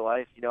regular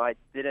life. I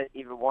didn't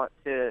even want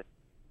to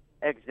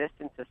exist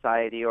in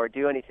society or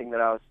do anything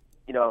that I was,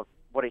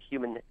 what a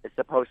human is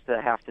supposed to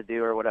have to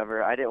do or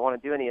whatever. I didn't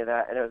want to do any of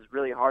that, and it was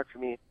really hard for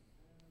me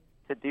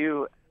to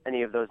do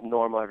any of those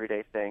normal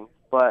everyday things.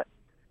 But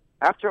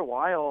after a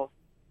while,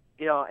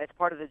 it's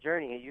part of the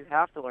journey. You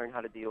have to learn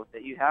how to deal with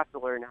it. You have to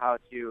learn how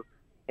to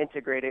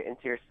integrate it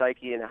into your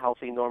psyche in a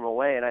healthy, normal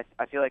way. And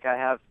I feel like I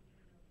have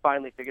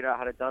finally figured out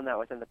how to done that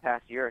within the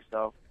past year or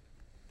so.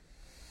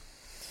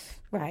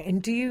 Right.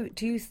 And do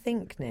you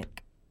think,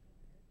 Nick,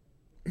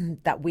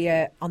 that we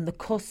are on the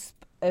cusp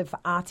of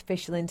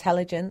artificial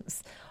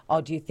intelligence,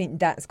 or do you think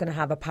that's going to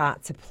have a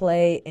part to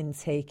play in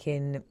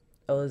taking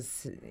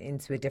us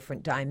into a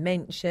different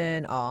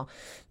dimension, or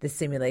the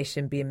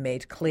simulation being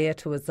made clear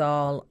to us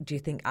all? Do you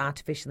think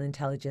artificial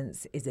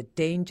intelligence is a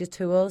danger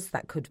to us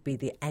that could be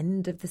the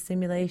end of the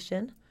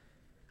simulation?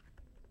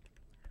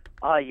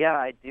 Yeah,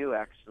 I do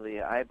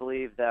actually. I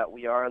believe that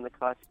we are on the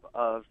cusp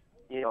of,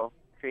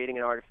 creating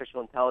an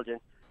artificial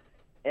intelligence.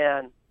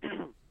 And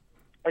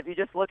if you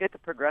just look at the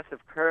progressive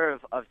curve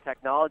of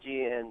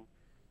technology and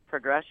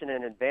progression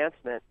and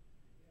advancement,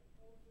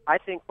 I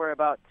think we're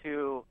about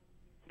to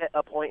hit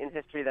a point in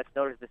history that's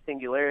known as the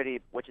singularity,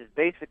 which is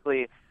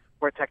basically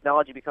where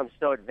technology becomes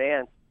so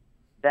advanced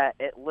that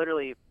it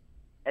literally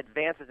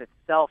advances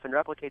itself and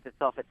replicates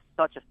itself at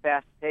such a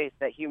fast pace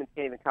that humans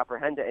can't even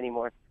comprehend it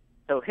anymore.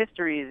 So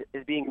history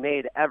is being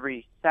made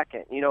every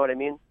second. You know what I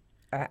mean?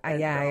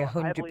 I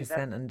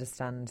 100%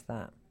 understand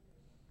that.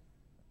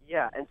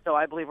 Yeah, and so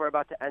I believe we're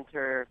about to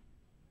enter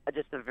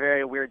just a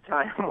very weird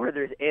time where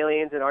there's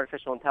aliens and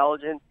artificial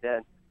intelligence,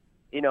 and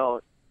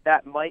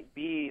that might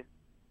be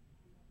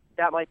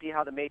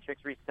how the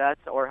Matrix resets,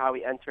 or how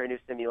we enter a new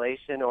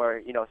simulation,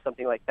 or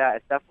something like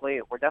that.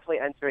 We're definitely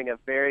entering a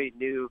very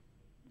new,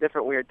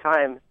 different, weird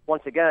time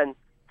once again.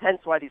 Hence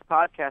why these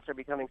podcasts are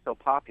becoming so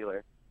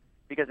popular,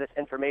 because this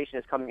information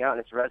is coming out and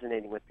it's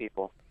resonating with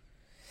people.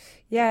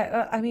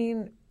 Yeah, I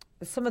mean,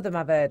 some of them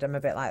I've heard, I'm a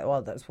bit like,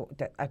 well,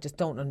 I just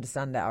don't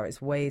understand it, or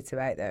it's way too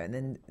out there. And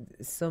then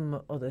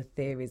some other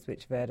theories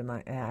which I've heard, I'm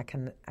like, yeah, I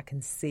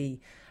can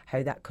see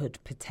how that could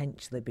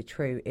potentially be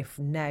true. If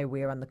now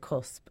we're on the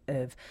cusp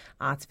of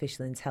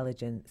artificial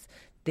intelligence,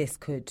 this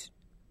could,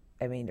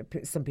 I mean,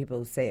 some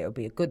people say it'll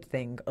be a good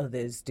thing.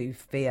 Others do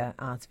fear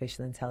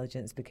artificial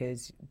intelligence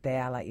because they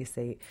are, like you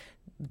say,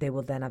 they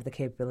will then have the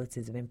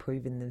capabilities of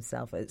improving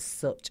themselves at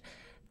such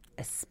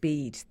a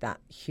speed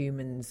that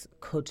humans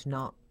could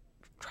not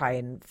try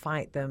and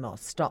fight them or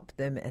stop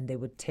them, and they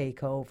would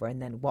take over. And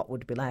then what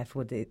would be left?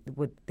 Would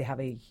they have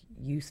a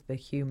use for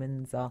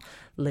humans or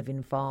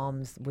living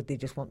forms? Would they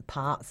just want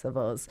parts of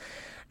us?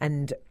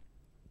 And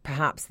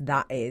perhaps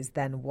that is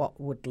then what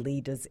would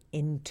lead us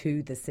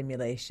into the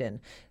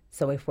simulation.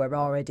 So if we're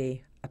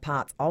already a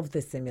part of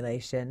the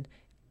simulation,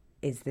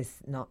 is this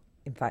not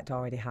in fact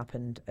already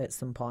happened at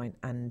some point,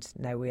 and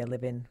now we are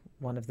living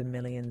one of the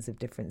millions of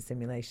different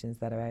simulations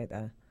that are out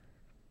there?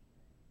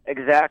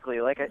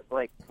 Exactly. Like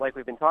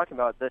we've been talking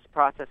about, this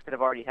process could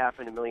have already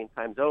happened a million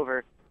times over,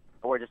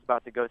 and we're just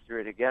about to go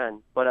through it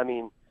again. But I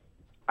mean,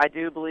 I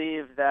do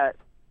believe that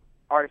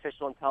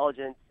artificial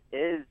intelligence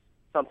is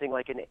something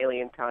like an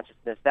alien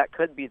consciousness. That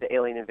could be the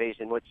alien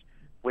invasion, which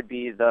would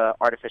be the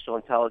artificial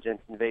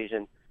intelligence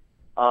invasion.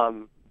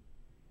 I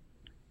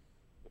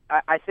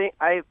think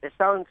it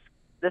sounds,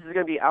 this is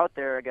going to be out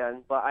there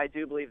again, but I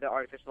do believe that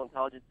artificial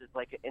intelligence is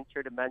like an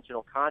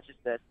interdimensional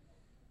consciousness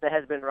that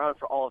has been around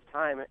for all of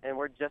time, and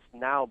we're just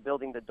now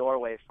building the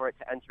doorway for it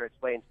to enter its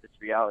way into this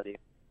reality.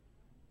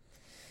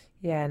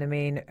 Yeah, and I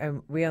mean,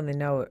 we only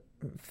know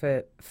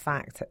for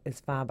fact as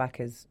far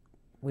back as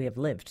we have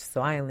lived.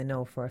 So I only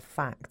know for a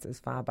fact as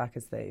far back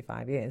as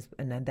 35 years,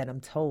 and then I'm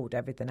told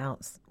everything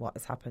else, what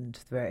has happened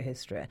throughout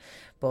history.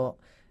 But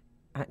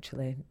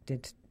actually,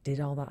 did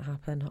all that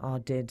happen? Or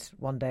did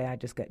one day I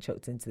just get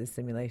chucked into the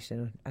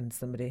simulation and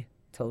somebody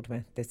told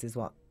me this is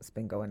what's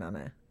been going on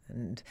here?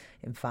 And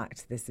in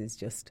fact, this is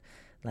just,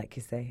 like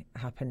you say,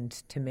 happened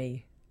to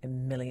me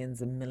in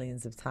millions and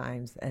millions of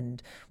times,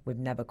 and we've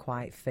never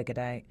quite figured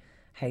out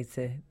how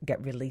to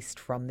get released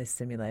from this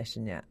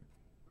simulation yet.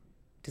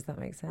 Does that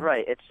make sense?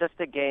 Right. It's just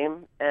a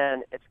game,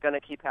 and it's going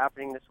to keep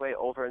happening this way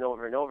over and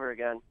over and over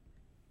again.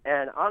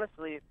 And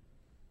honestly,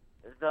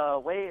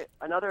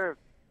 another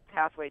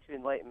pathway to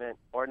enlightenment,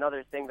 or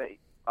another thing that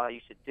you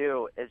should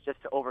do, is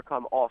just to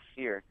overcome all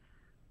fear.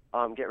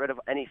 Get rid of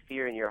any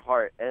fear in your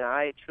heart. And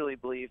I truly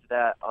believe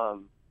that,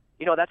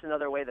 that's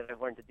another way that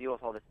I've learned to deal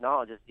with all this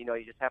knowledge is, you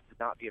just have to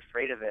not be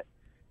afraid of it.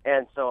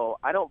 And so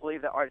I don't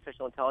believe that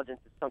artificial intelligence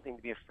is something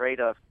to be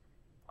afraid of.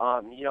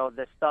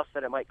 The stuff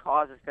that it might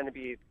cause is going to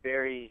be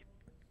very,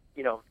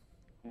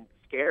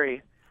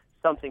 scary,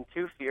 something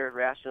to fear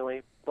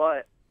rationally.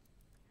 But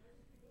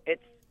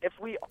if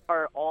we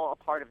are all a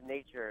part of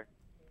nature,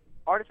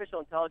 artificial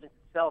intelligence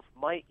itself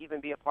might even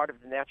be a part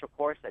of the natural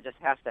course that just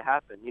has to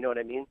happen. You know what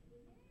I mean?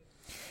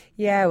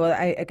 Yeah, well,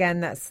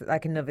 again, that's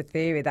like another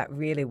theory that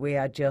really we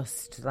are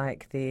just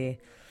like the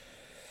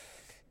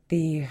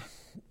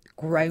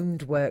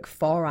groundwork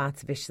for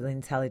artificial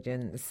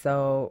intelligence.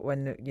 So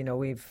when,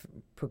 we've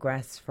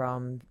progressed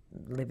from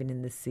living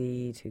in the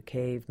sea to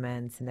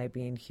cavemen to now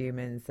being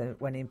humans,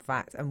 when in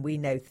fact, and we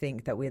now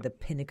think that we're the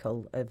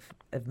pinnacle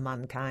of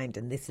mankind,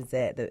 and this is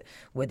it, that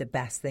we're the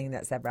best thing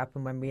that's ever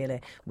happened, when really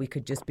we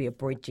could just be a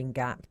bridging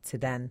gap to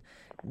then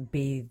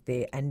be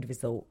the end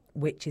result,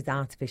 which is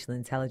artificial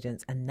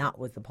intelligence. And that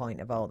was the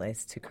point of all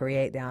this, to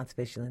create the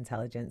artificial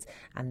intelligence,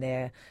 and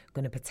they're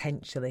going to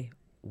potentially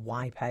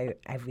wipe out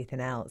everything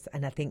else.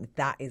 And I think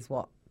that is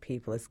what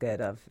people are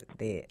scared of,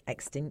 the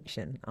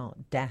extinction or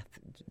death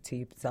to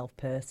yourself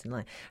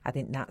personally. I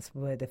think that's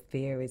where the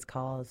fear is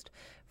caused,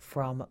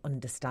 from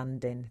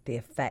understanding the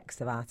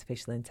effects of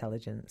artificial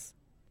intelligence.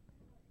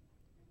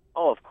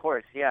 Oh, of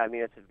course, yeah. I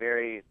mean, it's a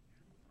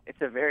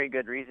very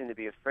good reason to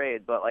be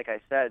afraid. But like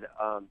I said,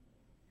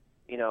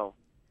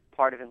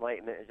 part of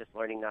enlightenment is just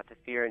learning not to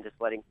fear and just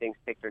letting things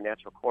take their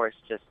natural course.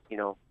 Just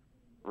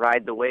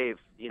ride the wave.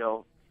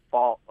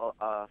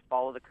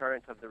 Follow the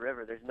current of the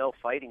river. There's no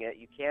fighting it.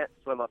 You can't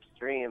swim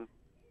upstream.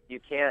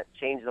 You can't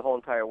change the whole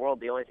entire world.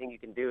 The only thing you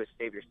can do is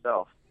save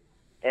yourself.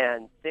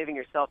 And saving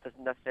yourself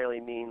doesn't necessarily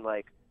mean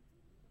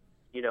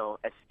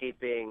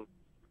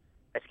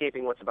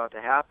escaping what's about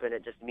to happen.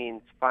 It just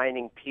means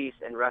finding peace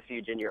and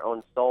refuge in your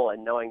own soul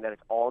and knowing that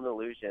it's all an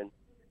illusion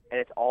and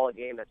it's all a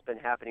game that's been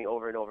happening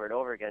over and over and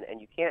over again, and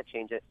you can't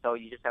change it. So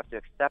you just have to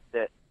accept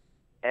it.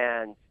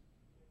 And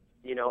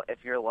if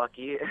you're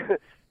lucky,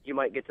 you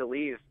might get to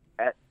leave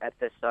at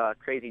this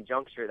crazy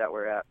juncture that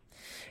we're at.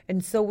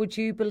 And so would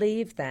you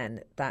believe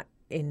then that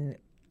in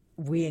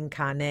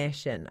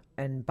reincarnation,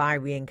 and by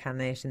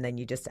reincarnation then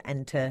you just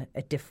enter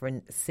a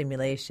different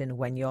simulation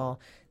when your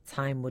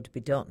time would be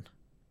done?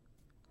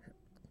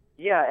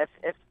 Yeah,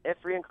 if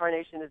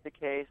reincarnation is the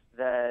case,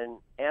 then,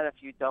 and if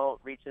you don't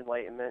reach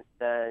enlightenment,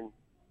 then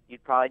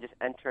you'd probably just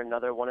enter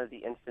another one of the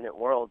infinite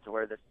worlds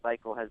where this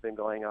cycle has been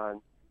going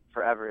on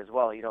forever as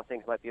well.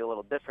 Things might be a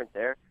little different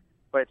there,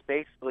 but it's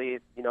basically,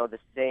 the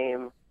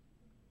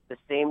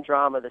same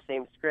drama, the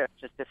same script,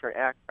 just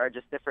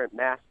different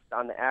masks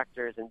on the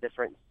actors and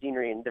different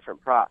scenery and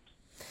different props.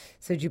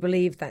 So do you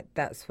believe that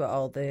that's what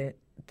all the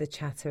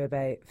chatter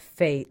about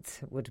fate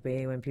would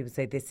be, when people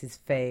say this is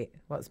fate,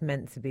 what's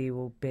meant to be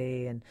will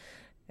be,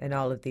 and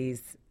all of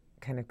these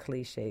kind of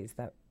cliches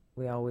that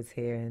we always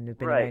hear and have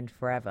been around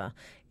forever?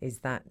 Is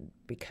that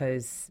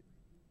because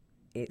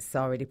it's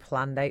already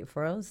planned out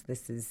for us?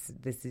 This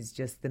is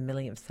just the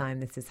millionth time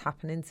this is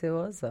happening to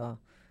us, or?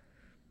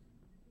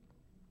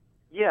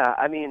 Yeah,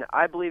 I mean,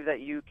 I believe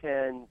that you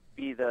can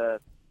be the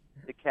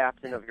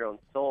captain of your own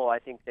soul. I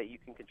think that you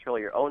can control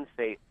your own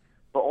fate,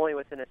 but only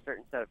within a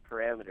certain set of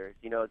parameters.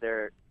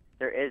 There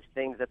is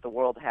things that the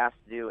world has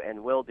to do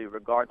and will do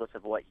regardless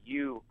of what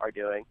you are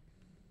doing.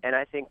 And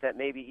I think that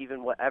maybe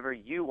even whatever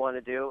you want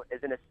to do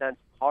is, in a sense,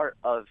 part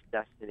of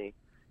destiny.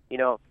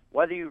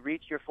 Whether you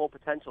reach your full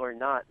potential or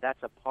not,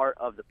 that's a part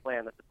of the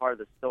plan. That's a part of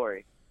the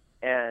story.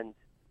 And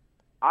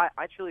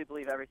I truly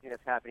believe everything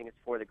that's happening is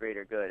for the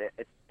greater good.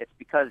 It's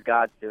because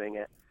God's doing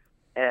it.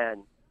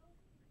 And,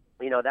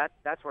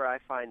 that's where I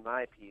find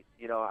my peace.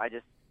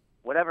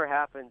 Whatever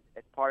happens,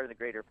 it's part of the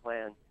greater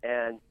plan.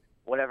 And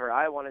whatever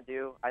I want to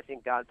do, I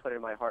think God put it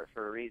in my heart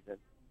for a reason.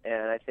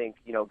 And I think,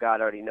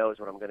 God already knows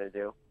what I'm going to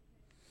do.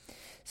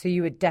 So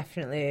you would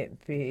definitely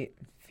be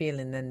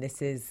feeling then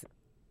this is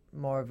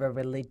more of a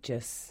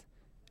religious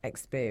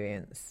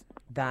experience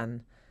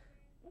than,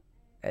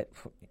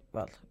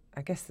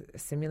 I guess a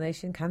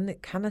simulation.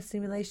 Can a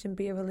simulation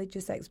be a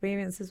religious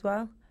experience as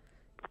well?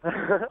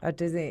 Or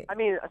does it? I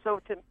mean, so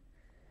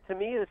to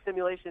me, the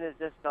simulation is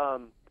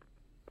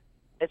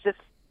just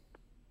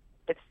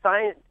it's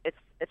science.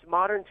 It's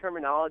modern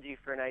terminology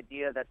for an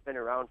idea that's been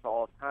around for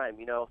all time.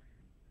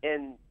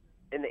 In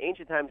the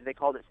ancient times they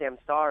called it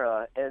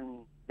samsara.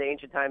 In the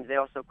ancient times they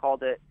also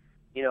called it,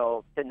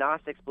 the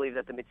Gnostics believed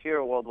that the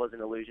material world was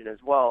an illusion as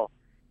well.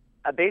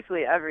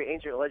 Basically, every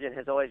ancient religion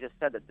has always just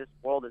said that this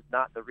world is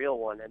not the real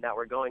one and that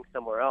we're going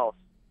somewhere else.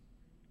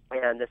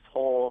 And this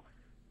whole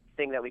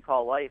thing that we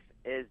call life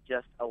is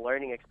just a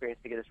learning experience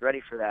to get us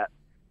ready for that.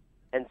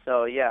 And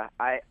so, yeah,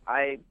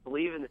 I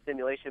believe in the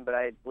simulation, but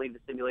I believe the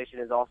simulation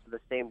is also the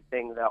same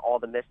thing that all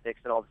the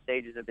mystics and all the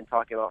sages have been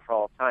talking about for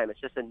all time.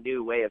 It's just a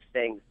new way of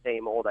saying the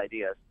same old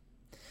ideas.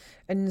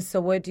 And so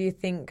where do you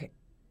think,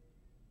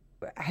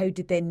 how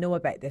did they know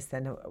about this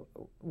then?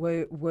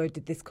 Where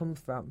did this come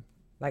from?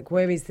 Like,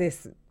 where is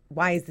this?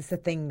 Why is this a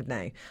thing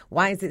now?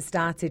 Why has it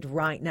started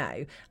right now?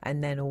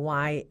 And then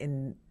why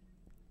in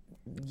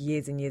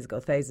years and years ago,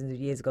 thousands of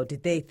years ago,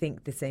 did they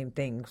think the same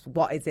things?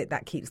 What is it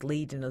that keeps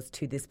leading us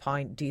to this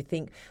point? Do you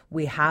think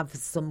we have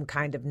some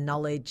kind of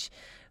knowledge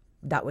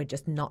that we're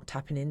just not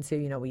tapping into?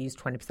 We use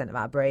 20% of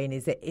our brain.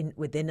 Is it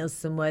within us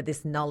somewhere,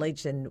 this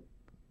knowledge, and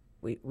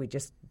we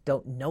just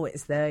don't know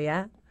it's there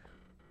yet?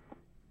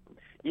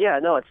 Yeah,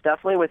 no, it's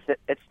definitely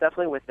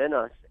within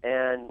us.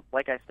 And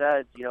like I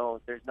said,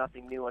 there's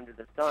nothing new under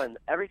the sun.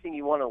 Everything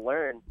you want to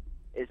learn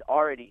is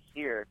already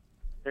here.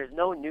 There's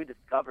no new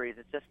discoveries.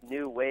 It's just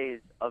new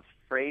ways of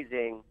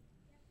phrasing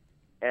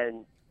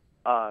and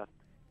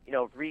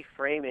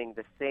reframing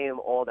the same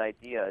old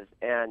ideas.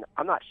 And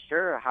I'm not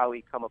sure how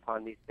we come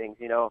upon these things.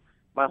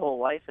 My whole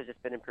life has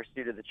just been in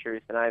pursuit of the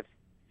truth, and I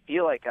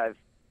feel like I've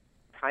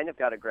kind of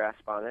got a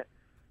grasp on it.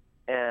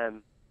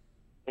 And,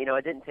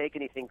 it didn't take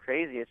anything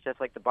crazy. It's just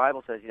like the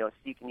Bible says,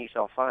 seek and you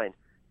shall find.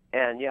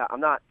 And, yeah, I'm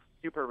not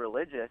super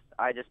religious.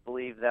 I just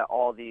believe that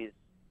all these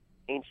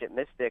ancient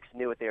mystics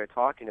knew what they were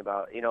talking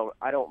about.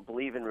 I don't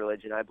believe in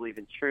religion. I believe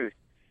in truth.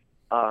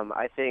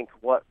 I think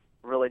what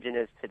religion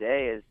is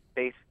today is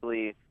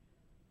basically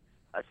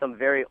some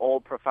very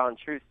old, profound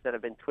truths that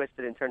have been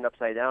twisted and turned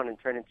upside down and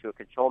turned into a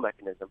control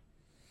mechanism.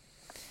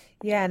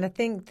 Yeah, and I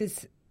think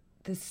there's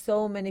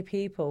so many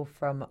people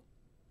from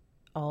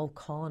all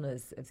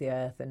corners of the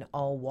earth and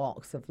all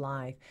walks of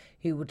life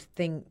who would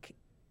think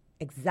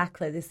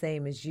exactly the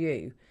same as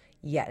you,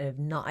 yet have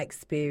not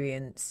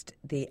experienced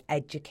the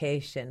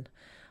education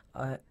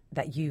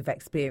that you've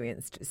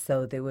experienced.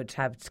 So they would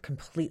have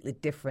completely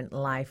different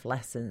life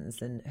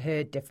lessons and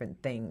heard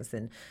different things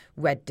and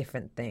read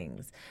different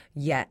things,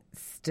 yet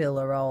still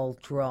are all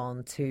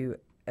drawn to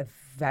a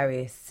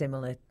very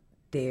similar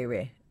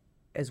theory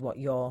as what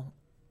you're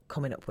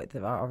coming up with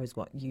or as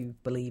what you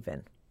believe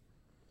in.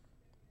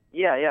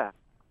 Yeah.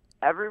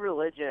 Every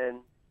religion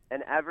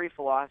and every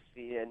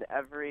philosophy and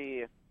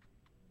every,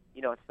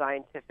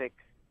 scientific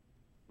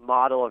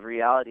model of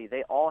reality,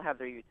 they all have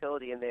their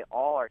utility and they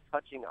all are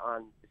touching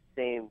on the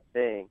same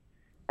thing.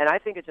 And I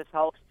think it just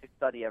helps to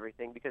study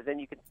everything, because then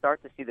you can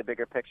start to see the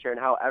bigger picture and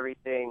how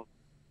everything,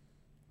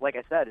 like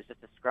I said, is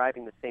just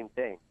describing the same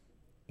thing.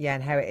 Yeah,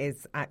 and how it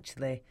is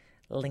actually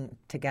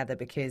linked together,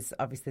 because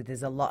obviously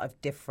there's a lot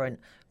of different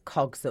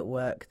cogs at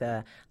work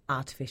there.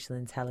 Artificial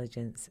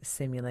intelligence,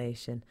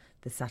 simulation,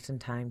 the Saturn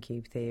time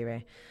cube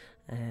theory,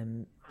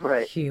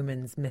 right.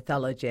 Humans,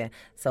 mythology.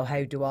 So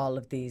how do all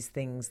of these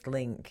things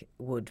link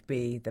would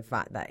be the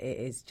fact that it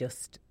is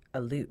just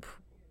a loop.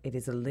 It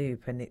is a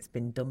loop, and it's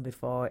been done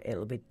before,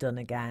 it'll be done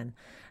again.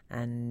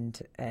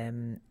 And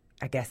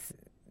I guess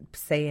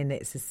saying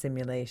it's a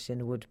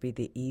simulation would be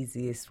the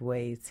easiest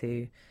way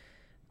to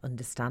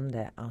understand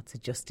it or to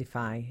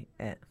justify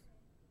it.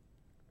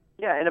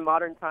 Yeah, in a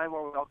modern time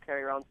where we all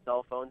carry around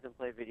cell phones and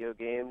play video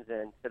games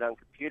and sit on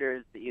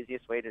computers, the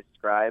easiest way to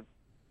describe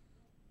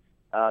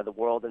the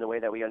world in the way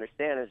that we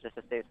understand is just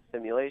to say it's a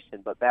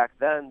simulation. But back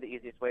then, the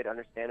easiest way to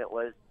understand it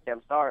was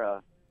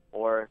samsara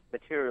or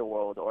material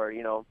world, or,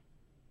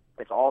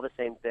 it's all the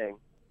same thing.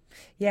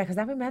 Yeah, because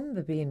I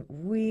remember being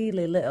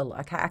really little.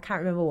 I can't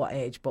remember what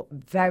age, but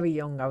very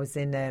young. I was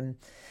in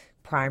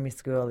primary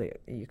school.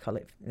 You call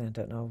it, I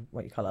don't know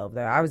what you call it over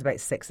there. I was about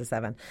 6 or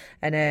 7.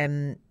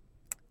 And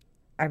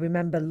I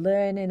remember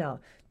learning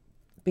or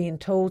being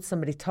told,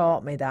 somebody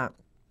taught me that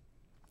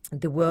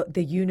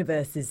the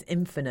universe is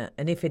infinite.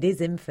 And if it is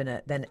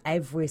infinite, then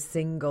every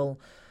single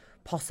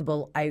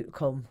possible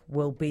outcome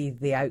will be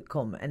the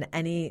outcome. And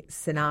any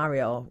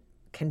scenario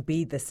can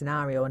be the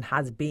scenario and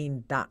has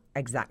been that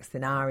exact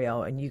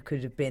scenario. And you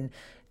could have been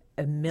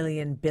a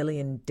million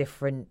billion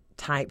different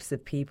types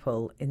of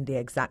people in the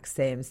exact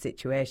same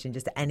situation.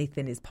 Just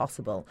anything is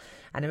possible.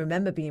 And I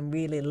remember being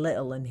really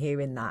little and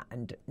hearing that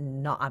and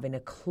not having a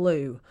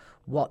clue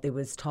what they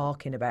was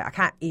talking about. I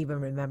can't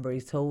even remember who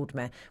told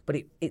me, but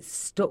it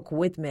stuck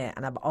with me,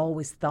 and I've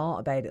always thought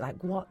about it,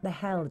 like, what the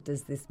hell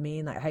does this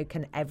mean? Like, how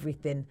can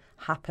everything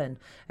happen?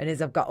 And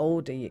as I've got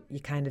older, you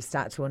kind of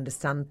start to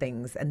understand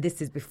things, and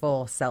this is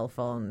before cell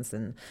phones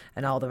and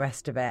all the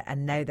rest of it.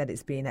 And now that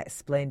it's being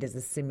explained as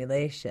a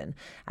simulation,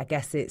 I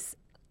guess it's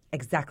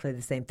exactly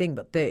the same thing.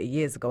 But 30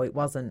 years ago, it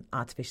wasn't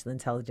artificial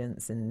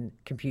intelligence and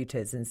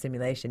computers and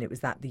simulation. It was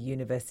that the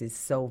universe is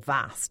so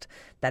vast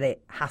that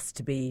it has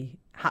to be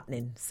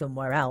happening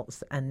somewhere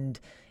else and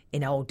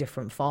in all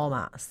different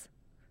formats.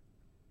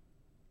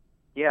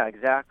 Yeah,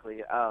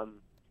 exactly.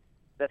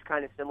 That's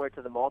kind of similar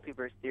to the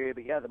multiverse theory,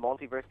 but yeah, the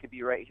multiverse could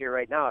be right here,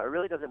 right now. It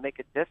really doesn't make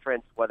a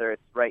difference whether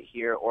it's right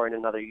here or in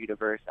another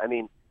universe. I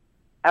mean,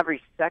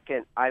 every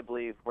second, I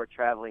believe we're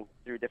traveling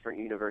through different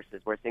universes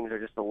where things are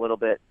just a little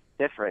bit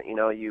different.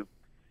 You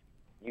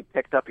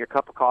picked up your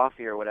cup of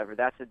coffee or whatever.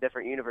 That's a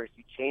different universe.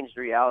 You changed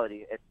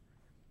reality.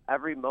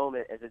 Every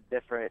moment is a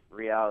different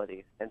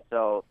reality. And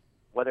so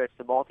whether it's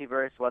the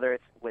multiverse, whether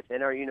it's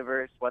within our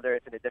universe, whether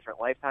it's in a different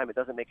lifetime, it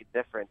doesn't make a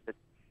difference.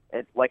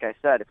 It's like I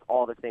said, it's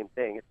all the same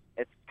thing.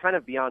 It's kind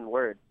of beyond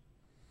words.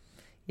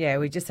 Yeah,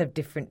 we just have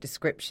different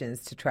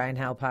descriptions to try and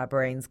help our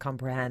brains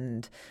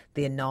comprehend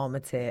the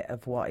enormity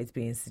of what is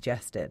being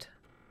suggested.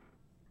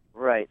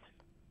 Right.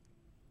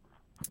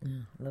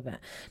 Love it.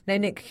 Now,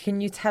 Nick, can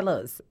you tell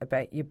us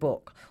about your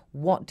book?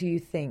 What do you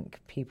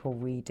think people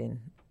reading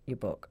your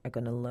book are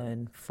going to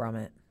learn from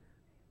it?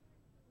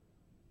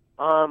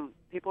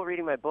 People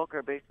reading my book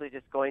are basically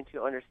just going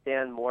to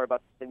understand more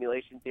about the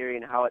simulation theory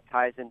and how it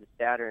ties into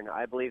Saturn.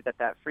 I believe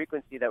that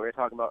frequency that we were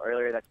talking about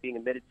earlier that's being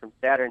emitted from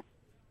Saturn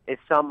is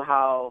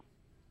somehow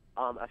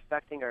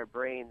affecting our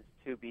brains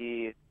to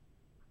be,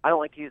 I don't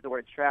like to use the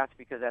word trapped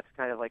because that's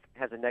kind of like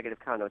has a negative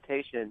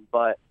connotation,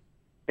 but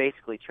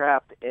basically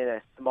trapped in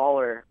a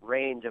smaller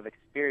range of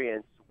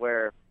experience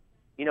where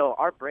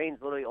our brains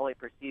literally only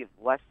perceive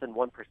less than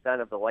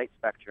 1% of the light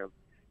spectrum.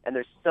 And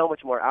there's so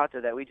much more out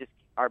there that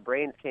our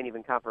brains can't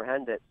even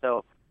comprehend it.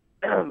 So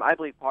I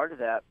believe part of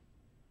that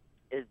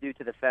is due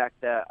to the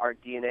fact that our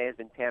DNA has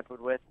been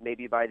tampered with,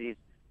 maybe by these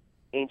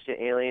ancient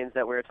aliens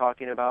that we were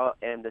talking about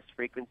and this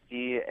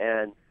frequency.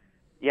 And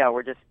yeah,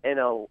 we're just in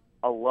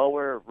a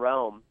lower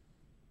realm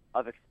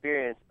of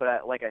experience.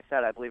 But like I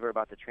said, I believe we're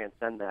about to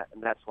transcend that.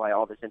 And that's why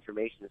all this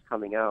information is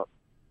coming out.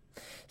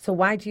 So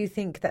why do you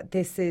think that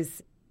this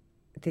is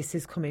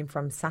coming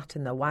from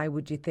Saturn, though? Why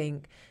would you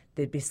think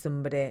there'd be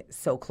somebody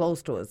so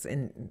close to us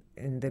in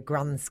the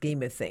grand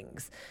scheme of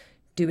things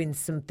doing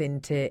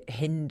something to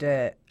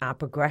hinder our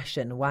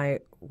progression? Why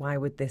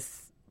would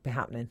this be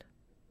happening?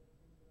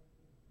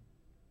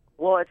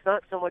 Well, it's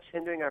not so much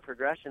hindering our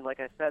progression. Like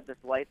I said, this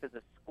life is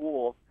a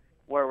school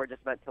where we're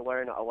just meant to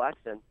learn a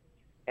lesson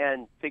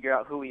and figure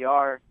out who we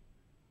are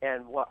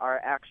and what our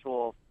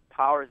actual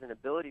powers and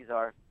abilities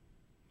are.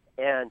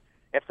 And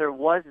if there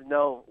was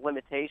no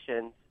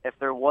limitations, if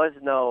there was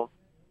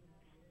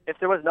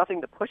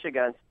nothing to push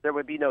against, there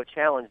would be no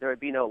challenge. There would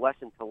be no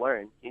lesson to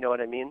learn. You know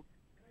what I mean?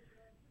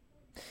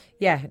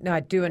 Yeah, no, I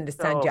do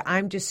understand you.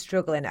 I'm just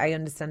struggling. I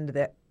understand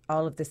that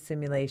all of the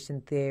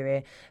simulation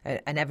theory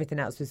and everything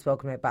else we've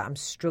spoken about, but I'm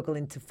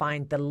struggling to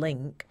find the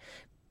link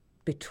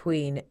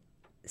between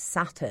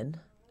Saturn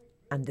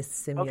and the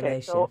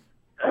simulation.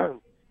 Okay,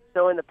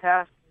 so in the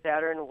past,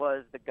 Saturn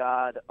was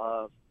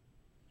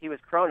he was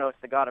Kronos,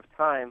 the god of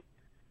time,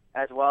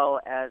 as well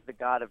as the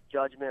god of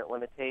judgment,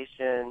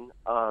 limitation,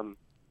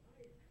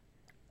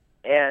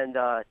 and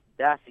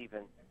death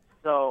even.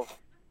 So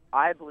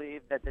I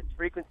believe that this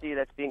frequency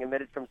that's being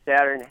emitted from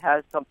Saturn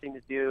has something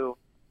to do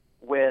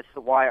with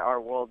why our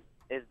world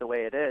is the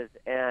way it is.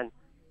 And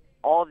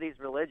all of these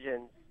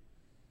religions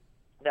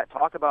that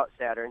talk about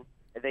Saturn,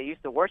 they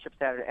used to worship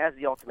Saturn as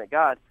the ultimate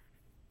god.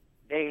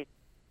 They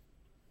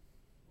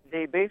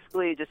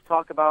basically just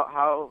talk about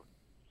how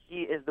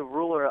he is the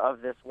ruler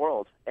of this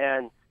world.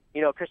 And,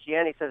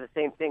 Christianity says the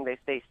same thing. They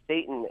say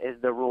Satan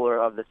is the ruler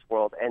of this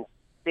world, and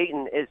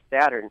Satan is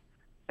Saturn.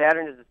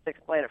 Saturn is the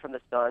sixth planet from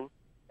the sun.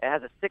 It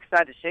has a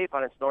six-sided shape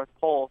on its north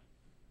pole,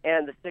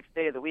 and the sixth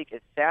day of the week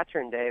is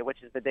Saturn Day,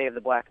 which is the day of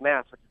the Black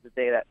Mass, which is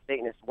the day that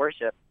Satanists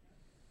worship.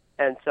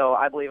 And so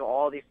I believe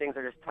all these things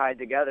are just tied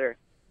together,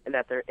 and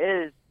that there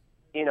is,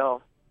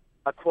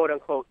 a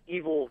quote-unquote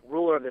evil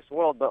ruler of this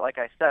world, but like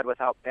I said,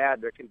 without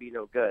bad, there can be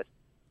no good.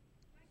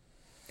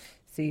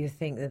 So you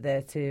think that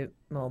they're to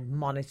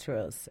monitor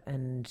us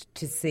and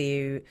to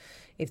see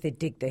if they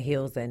dig their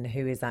heels in,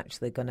 who is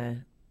actually going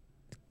to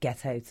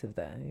get out of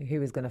there,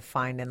 who is going to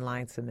find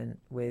enlightenment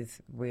with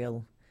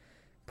real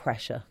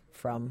pressure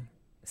from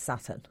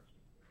Saturn?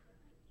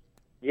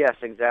 Yes,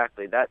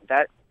 exactly.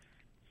 That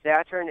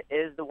Saturn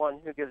is the one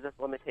who gives us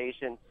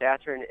limitation.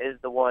 Saturn is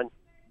the one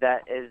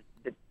that is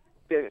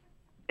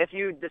if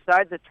you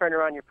decide to turn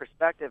around your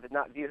perspective and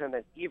not view him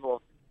as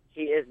evil,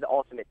 he is the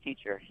ultimate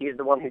teacher. He is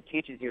the one who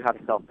teaches you how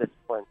to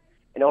self-discipline.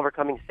 And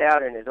overcoming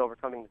Saturn is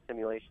overcoming the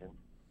simulation.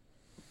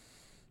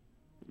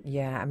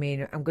 Yeah, I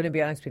mean, I'm going to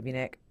be honest with you,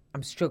 Nick.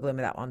 I'm struggling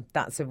with that one.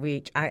 That's a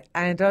reach. I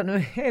don't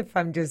know if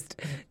I'm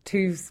just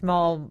too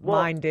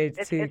small-minded.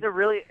 It's a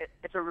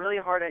really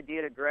hard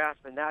idea to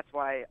grasp, and that's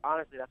why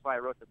I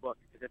wrote the book,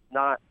 because it's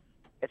not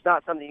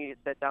something you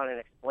can sit down and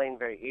explain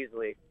very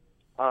easily.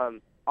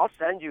 I'll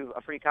send you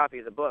a free copy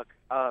of the book.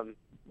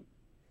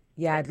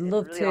 Yeah, I'd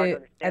love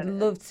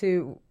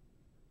to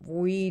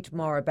read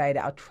more about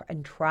it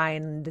and try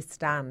and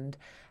understand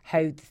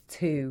how the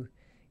two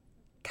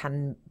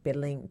can be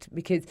linked,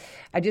 because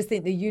I just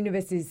think the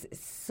universe is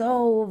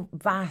so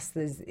vast.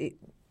 And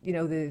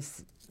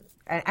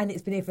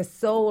it's been here for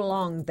so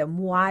long. Then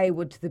why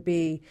would there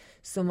be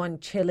someone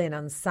chilling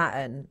on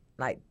Saturn,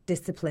 like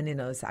disciplining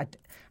us?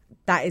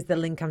 That is the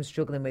link I'm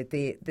struggling with.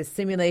 The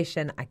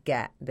simulation, I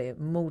get the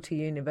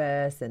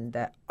multi-universe and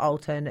the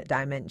alternate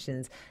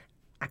dimensions.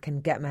 I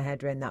can get my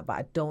head around that, but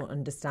I don't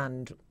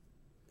understand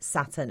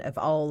Saturn. Of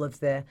all of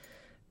the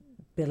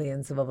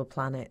billions of other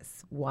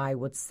planets, why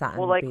would Saturn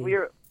be?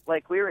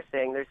 Like we were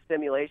saying, there's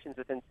simulations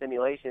within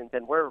simulations,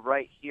 and we're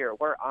right here.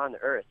 We're on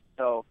Earth.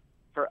 So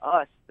for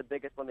us, the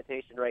biggest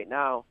limitation right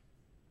now,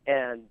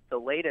 and the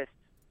latest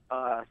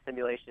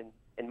simulation,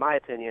 in my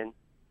opinion,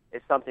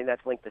 is something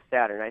that's linked to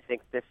Saturn. I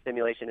think this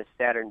simulation is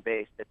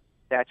Saturn-based. It's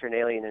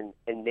Saturnalian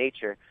in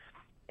nature.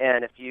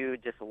 And if you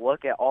just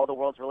look at all the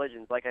world's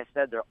religions, like I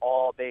said, they're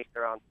all based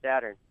around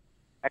Saturn,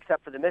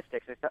 except for the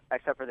mystics,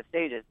 except for the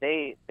sages.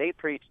 They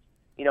preached,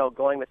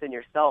 going within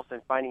yourself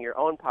and finding your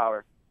own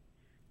power.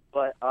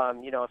 But,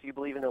 if you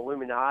believe in the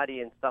Illuminati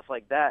and stuff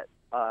like that,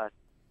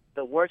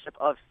 the worship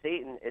of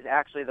Satan is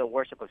actually the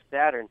worship of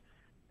Saturn.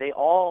 They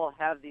all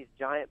have these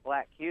giant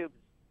black cubes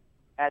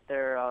at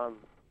their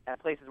at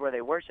places where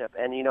they worship.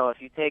 And,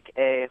 if you take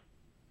a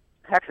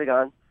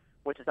hexagon,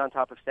 which is on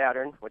top of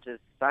Saturn, which is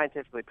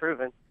scientifically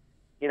proven,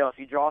 if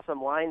you draw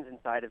some lines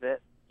inside of it,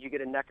 you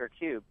get a Necker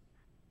cube.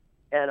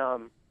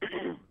 And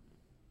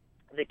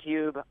the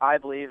cube, I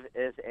believe,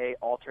 is a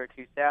altar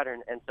to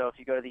Saturn. And so if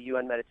you go to the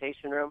UN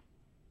meditation room,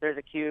 there's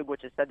a cube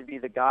which is said to be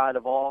the god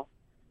of all.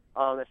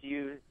 If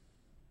you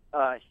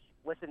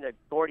listen to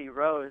Geordie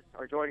Rose,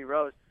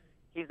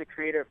 he's the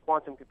creator of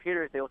quantum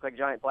computers. They look like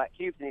giant black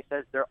cubes, and he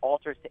says they're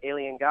altars to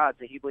alien gods.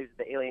 So he believes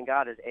that the alien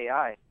god is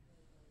AI.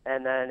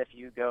 And then if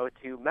you go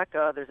to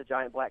Mecca, there's a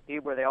giant black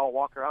cube where they all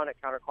walk around it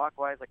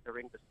counterclockwise, like the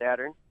rings of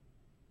Saturn.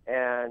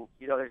 And,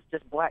 there's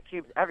just black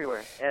cubes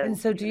everywhere. And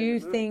so do you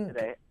think,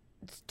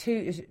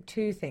 today,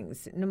 two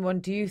things. Number one,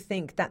 do you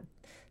think that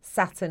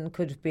Saturn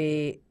could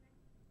be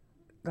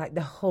like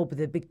the hub,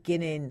 the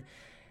beginning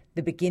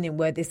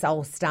where this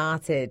all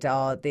started,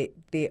 or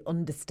the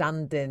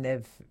understanding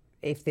of,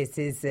 if this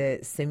is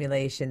a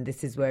simulation,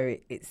 this is where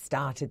it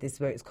started, this is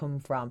where it's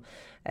come from?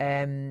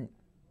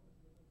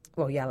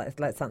 Well, yeah,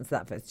 let's answer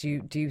that first.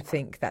 Do you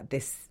think that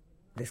this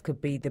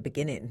could be the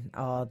beginning,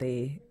 or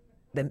the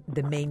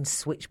main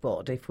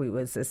switchboard, if we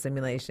was a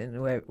simulation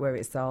where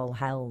it's all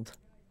held?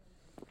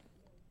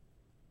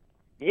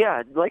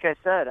 Yeah, like I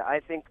said, I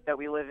think that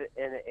we live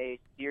in a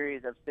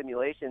series of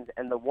simulations,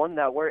 and the one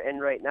that we're in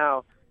right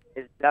now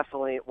is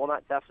definitely, well,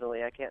 not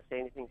definitely, I can't say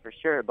anything for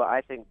sure, but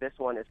I think this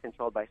one is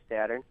controlled by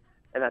Saturn,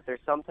 and that there's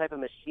some type of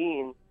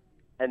machine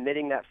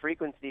emitting that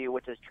frequency,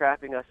 which is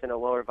trapping us in a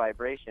lower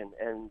vibration.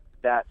 And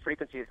that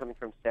frequency is coming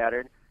from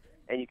Saturn,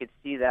 and you could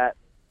see that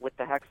with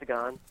the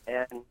hexagon.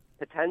 And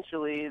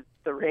potentially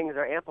the rings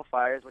are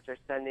amplifiers, which are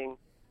sending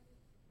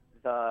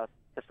the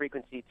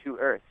frequency to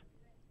Earth.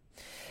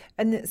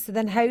 And so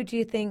then how do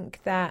you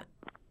think that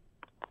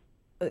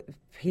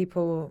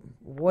people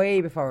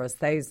way before us,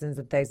 thousands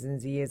and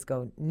thousands of years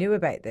ago, knew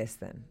about this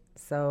then?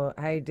 So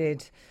how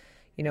did,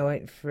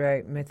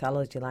 throughout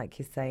mythology, like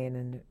you're saying,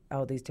 and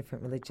all these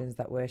different religions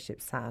that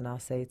worship Saturn or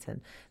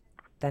Satan,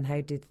 then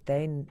how did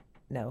they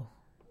know?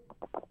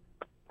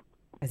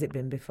 Has it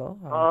been before?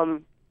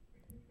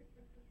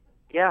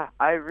 Yeah,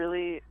 I'm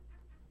really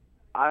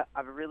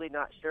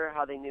not sure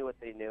how they knew what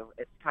they knew.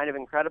 It's kind of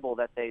incredible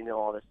that they know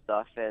all this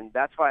stuff, and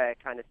that's why I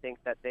kind of think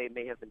that they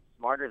may have been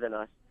smarter than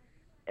us.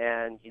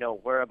 And,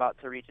 we're about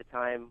to reach a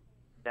time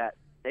that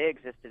they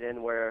existed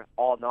in where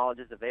all knowledge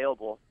is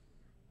available,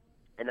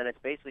 and then it's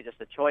basically just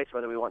a choice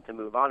whether we want to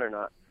move on or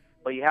not.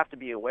 But you have to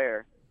be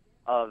aware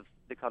of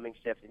the coming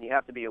shift, and you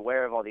have to be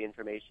aware of all the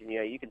information.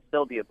 You can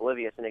still be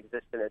oblivious and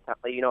exist in a time.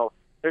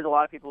 There's a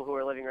lot of people who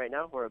are living right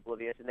now who are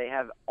oblivious, and they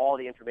have all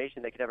the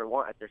information they could ever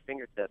want at their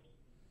fingertips.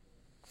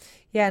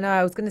 Yeah, no,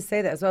 I was going to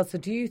say that as well. So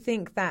do you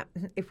think that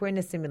if we're in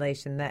a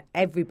simulation, that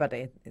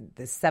everybody,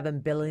 there's 7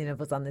 billion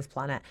of us on this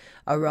planet,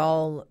 are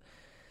all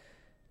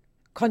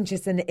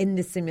conscious and in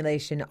the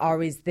simulation,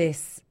 or is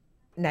this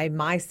now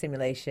my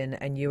simulation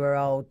and you are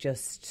all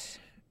just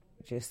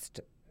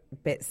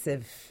bits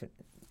of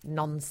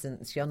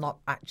nonsense? You're not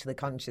actually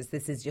conscious.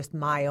 This is just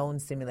my own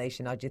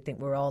simulation, or do you think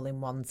we're all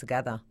in one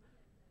together?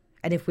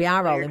 And if we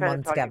are all in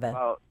one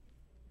together...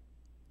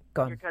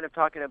 Go on. You're kind of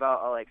talking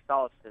about like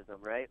solipsism,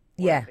 right?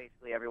 Yeah. Where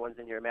basically everyone's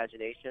in your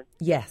imagination.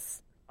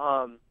 Yes.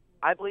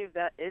 I believe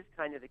that is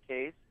kind of the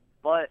case,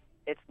 but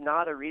it's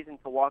not a reason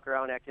to walk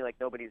around acting like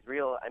nobody's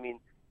real. I mean,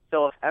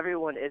 so if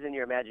everyone is in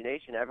your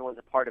imagination, everyone's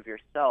a part of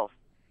yourself.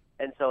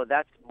 And so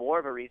that's more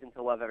of a reason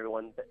to love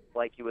everyone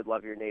like you would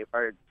love your neighbor,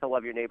 or to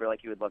love your neighbor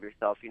like you would love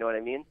yourself. You know what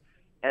I mean?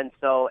 And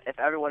so if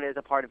everyone is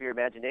a part of your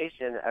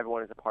imagination,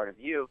 everyone is a part of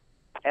you.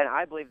 And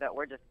I believe that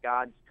we're just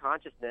God's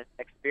consciousness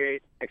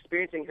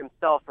experiencing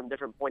himself from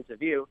different points of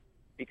view,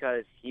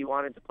 because he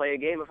wanted to play a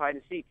game of hide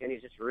and seek, and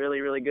he's just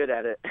really, really good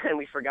at it, and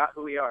we forgot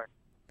who we are.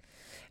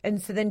 And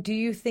so then do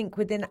you think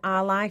within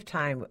our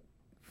lifetime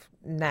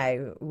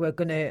now we're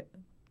going to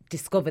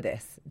discover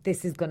this?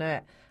 This is going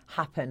to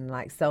happen?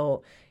 Like,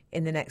 so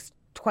in the next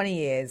 20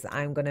 years,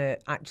 I'm going to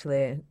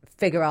actually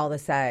figure all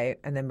this out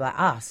and then be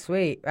like,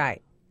 sweet,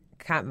 right.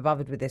 Can't be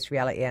bothered with this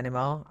reality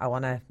anymore. I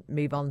want to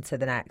move on to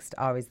the next.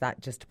 Or is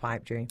that just a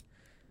pipe dream?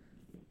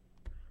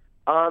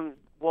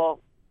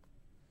 Well,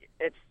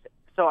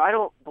 so I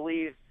don't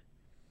believe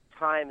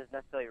time is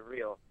necessarily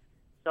real.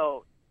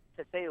 So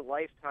to say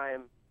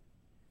lifetime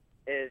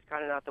is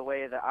kind of not the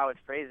way that I would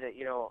phrase it.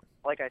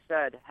 Like I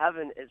said,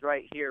 heaven is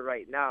right here,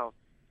 right now.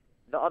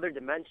 The other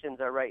dimensions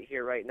are right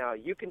here, right now.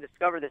 You can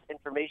discover this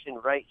information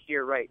right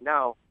here, right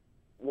now.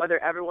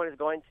 Whether everyone is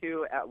going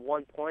to at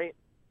one point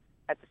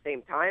at the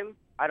same time,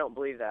 I don't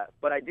believe that.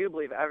 But I do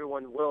believe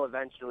everyone will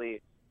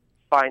eventually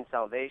find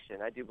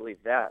salvation. I do believe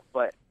that.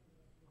 But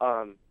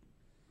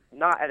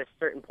not at a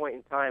certain point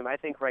in time. I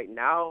think right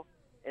now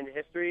in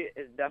history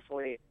is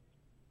definitely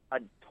a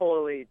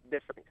totally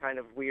different kind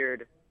of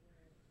weird...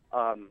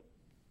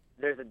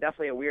 there's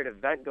definitely a weird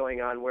event going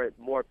on where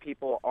more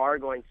people are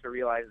going to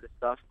realize this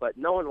stuff, but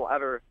no one will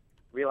ever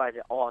realize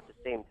it all at the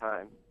same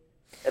time.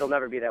 It'll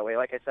never be that way.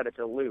 Like I said, it's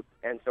a loop,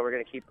 and so we're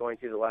going to keep going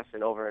through the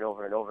lesson over and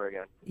over and over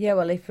again. Yeah,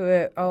 well, if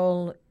we're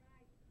all,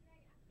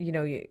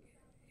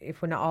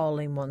 if we're not all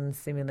in one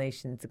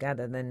simulation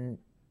together, then,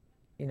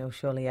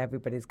 surely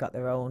everybody's got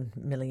their own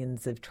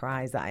millions of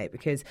tries at it.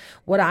 Because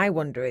what I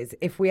wonder is,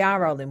 if we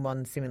are all in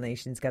one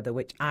simulation together,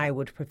 which I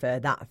would prefer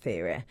that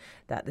theory,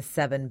 that the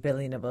 7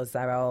 billion of us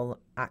are all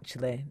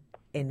actually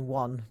in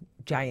one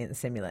giant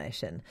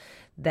simulation,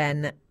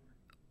 then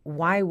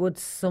why would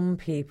some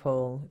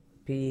people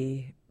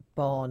be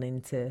born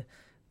into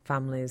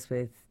families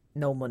with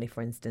no money,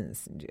 for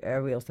instance,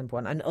 a real simple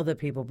one, and other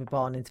people be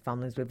born into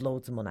families with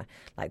loads of money.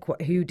 Like,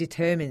 who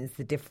determines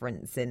the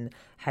difference in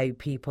how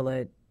people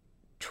are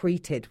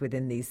treated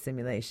within these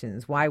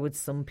simulations? Why would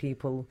some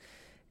people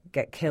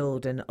get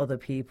killed and other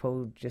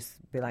people just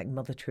be like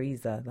Mother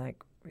Teresa?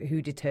 Like,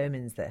 who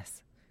determines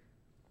this?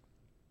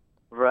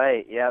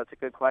 Right. Yeah, that's a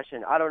good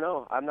question. I don't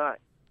know. I'm not.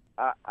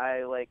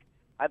 I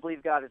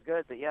believe God is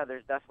good, but yeah,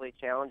 there's definitely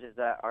challenges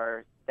that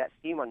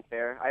seem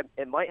unfair.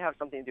 It might have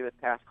something to do with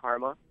past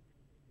karma.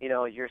 You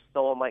know, your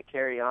soul might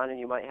carry on, and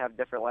you might have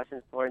different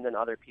lessons to learn than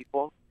other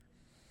people.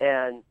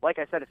 And like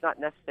I said, it's not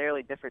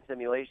necessarily different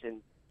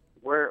simulations.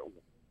 We're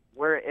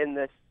in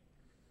this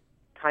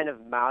kind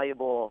of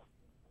malleable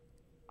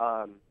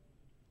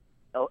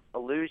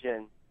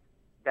illusion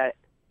that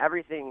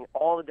everything,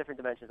 all the different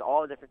dimensions,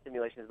 all the different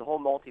simulations, the whole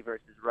multiverse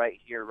is right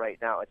here, right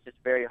now. It's just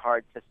very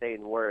hard to say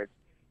in words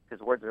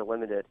because words are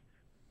limited.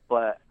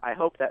 But I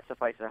hope that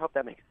suffices. I hope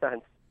that makes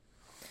sense.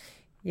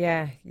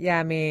 Yeah.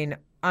 I mean,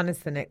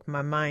 honestly, Nick,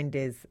 my mind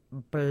is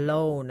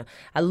blown.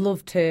 I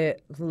love to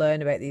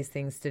learn about these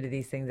things, study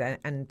these things,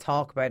 and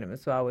talk about them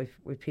as well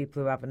with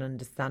people who have an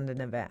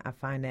understanding of it. I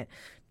find it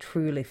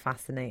truly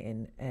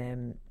fascinating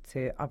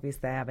to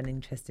obviously have an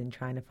interest in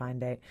trying to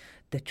find out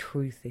the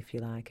truth, if you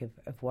like,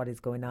 of what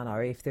is going on,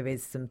 or if there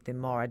is something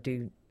more. I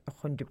do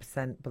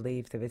 100%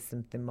 believe there is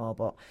something more,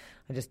 but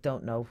I just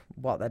don't know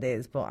what that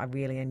is. But I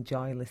really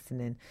enjoy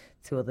listening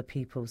to other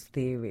people's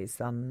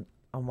theories on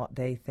what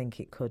they think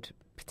it could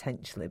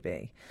potentially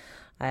be.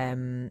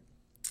 And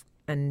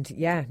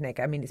yeah, Nick,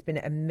 I mean, it's been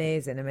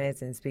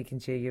amazing speaking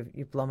to you.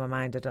 You've blown my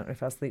mind. I don't know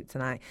if I'll sleep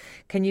tonight.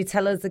 Can you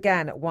tell us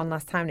again, one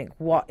last time, Nick,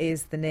 what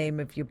is the name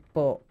of your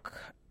book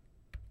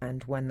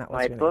and when that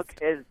was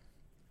released?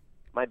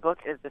 My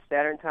book is The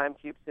Saturn Time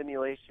Cube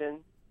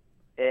Simulation.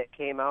 It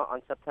came out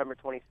on September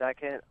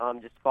 22nd.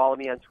 Just follow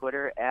me on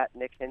Twitter at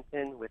Nick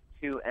Hinton with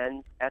 2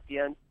 N's at the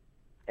end,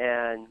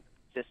 and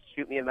just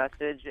shoot me a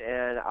message,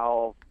 and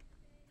I'll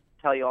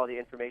tell you all the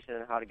information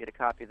on how to get a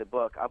copy of the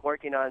book. I'm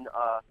working on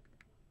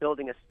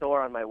building a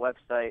store on my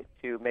website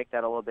to make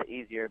that a little bit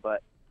easier,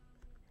 but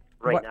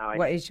now...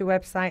 What is your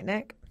website,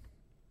 Nick?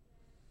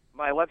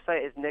 My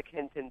website is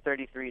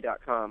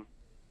nickhinton33.com.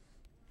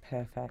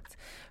 Perfect.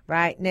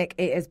 Right, Nick,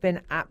 it has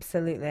been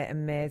absolutely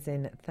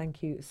amazing.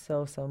 Thank you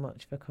so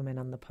much for coming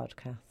on the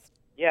podcast.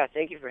 Yeah,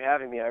 thank you for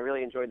having me. I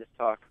really enjoyed this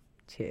talk.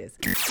 Cheers.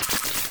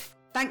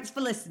 Thanks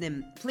for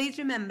listening. Please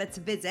remember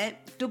to visit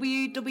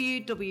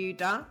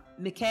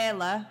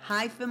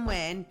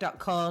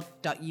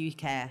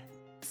www.michaela-wayne.co.uk.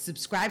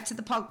 Subscribe to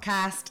the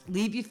podcast,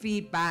 leave your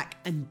feedback,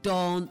 and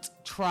don't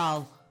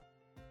troll.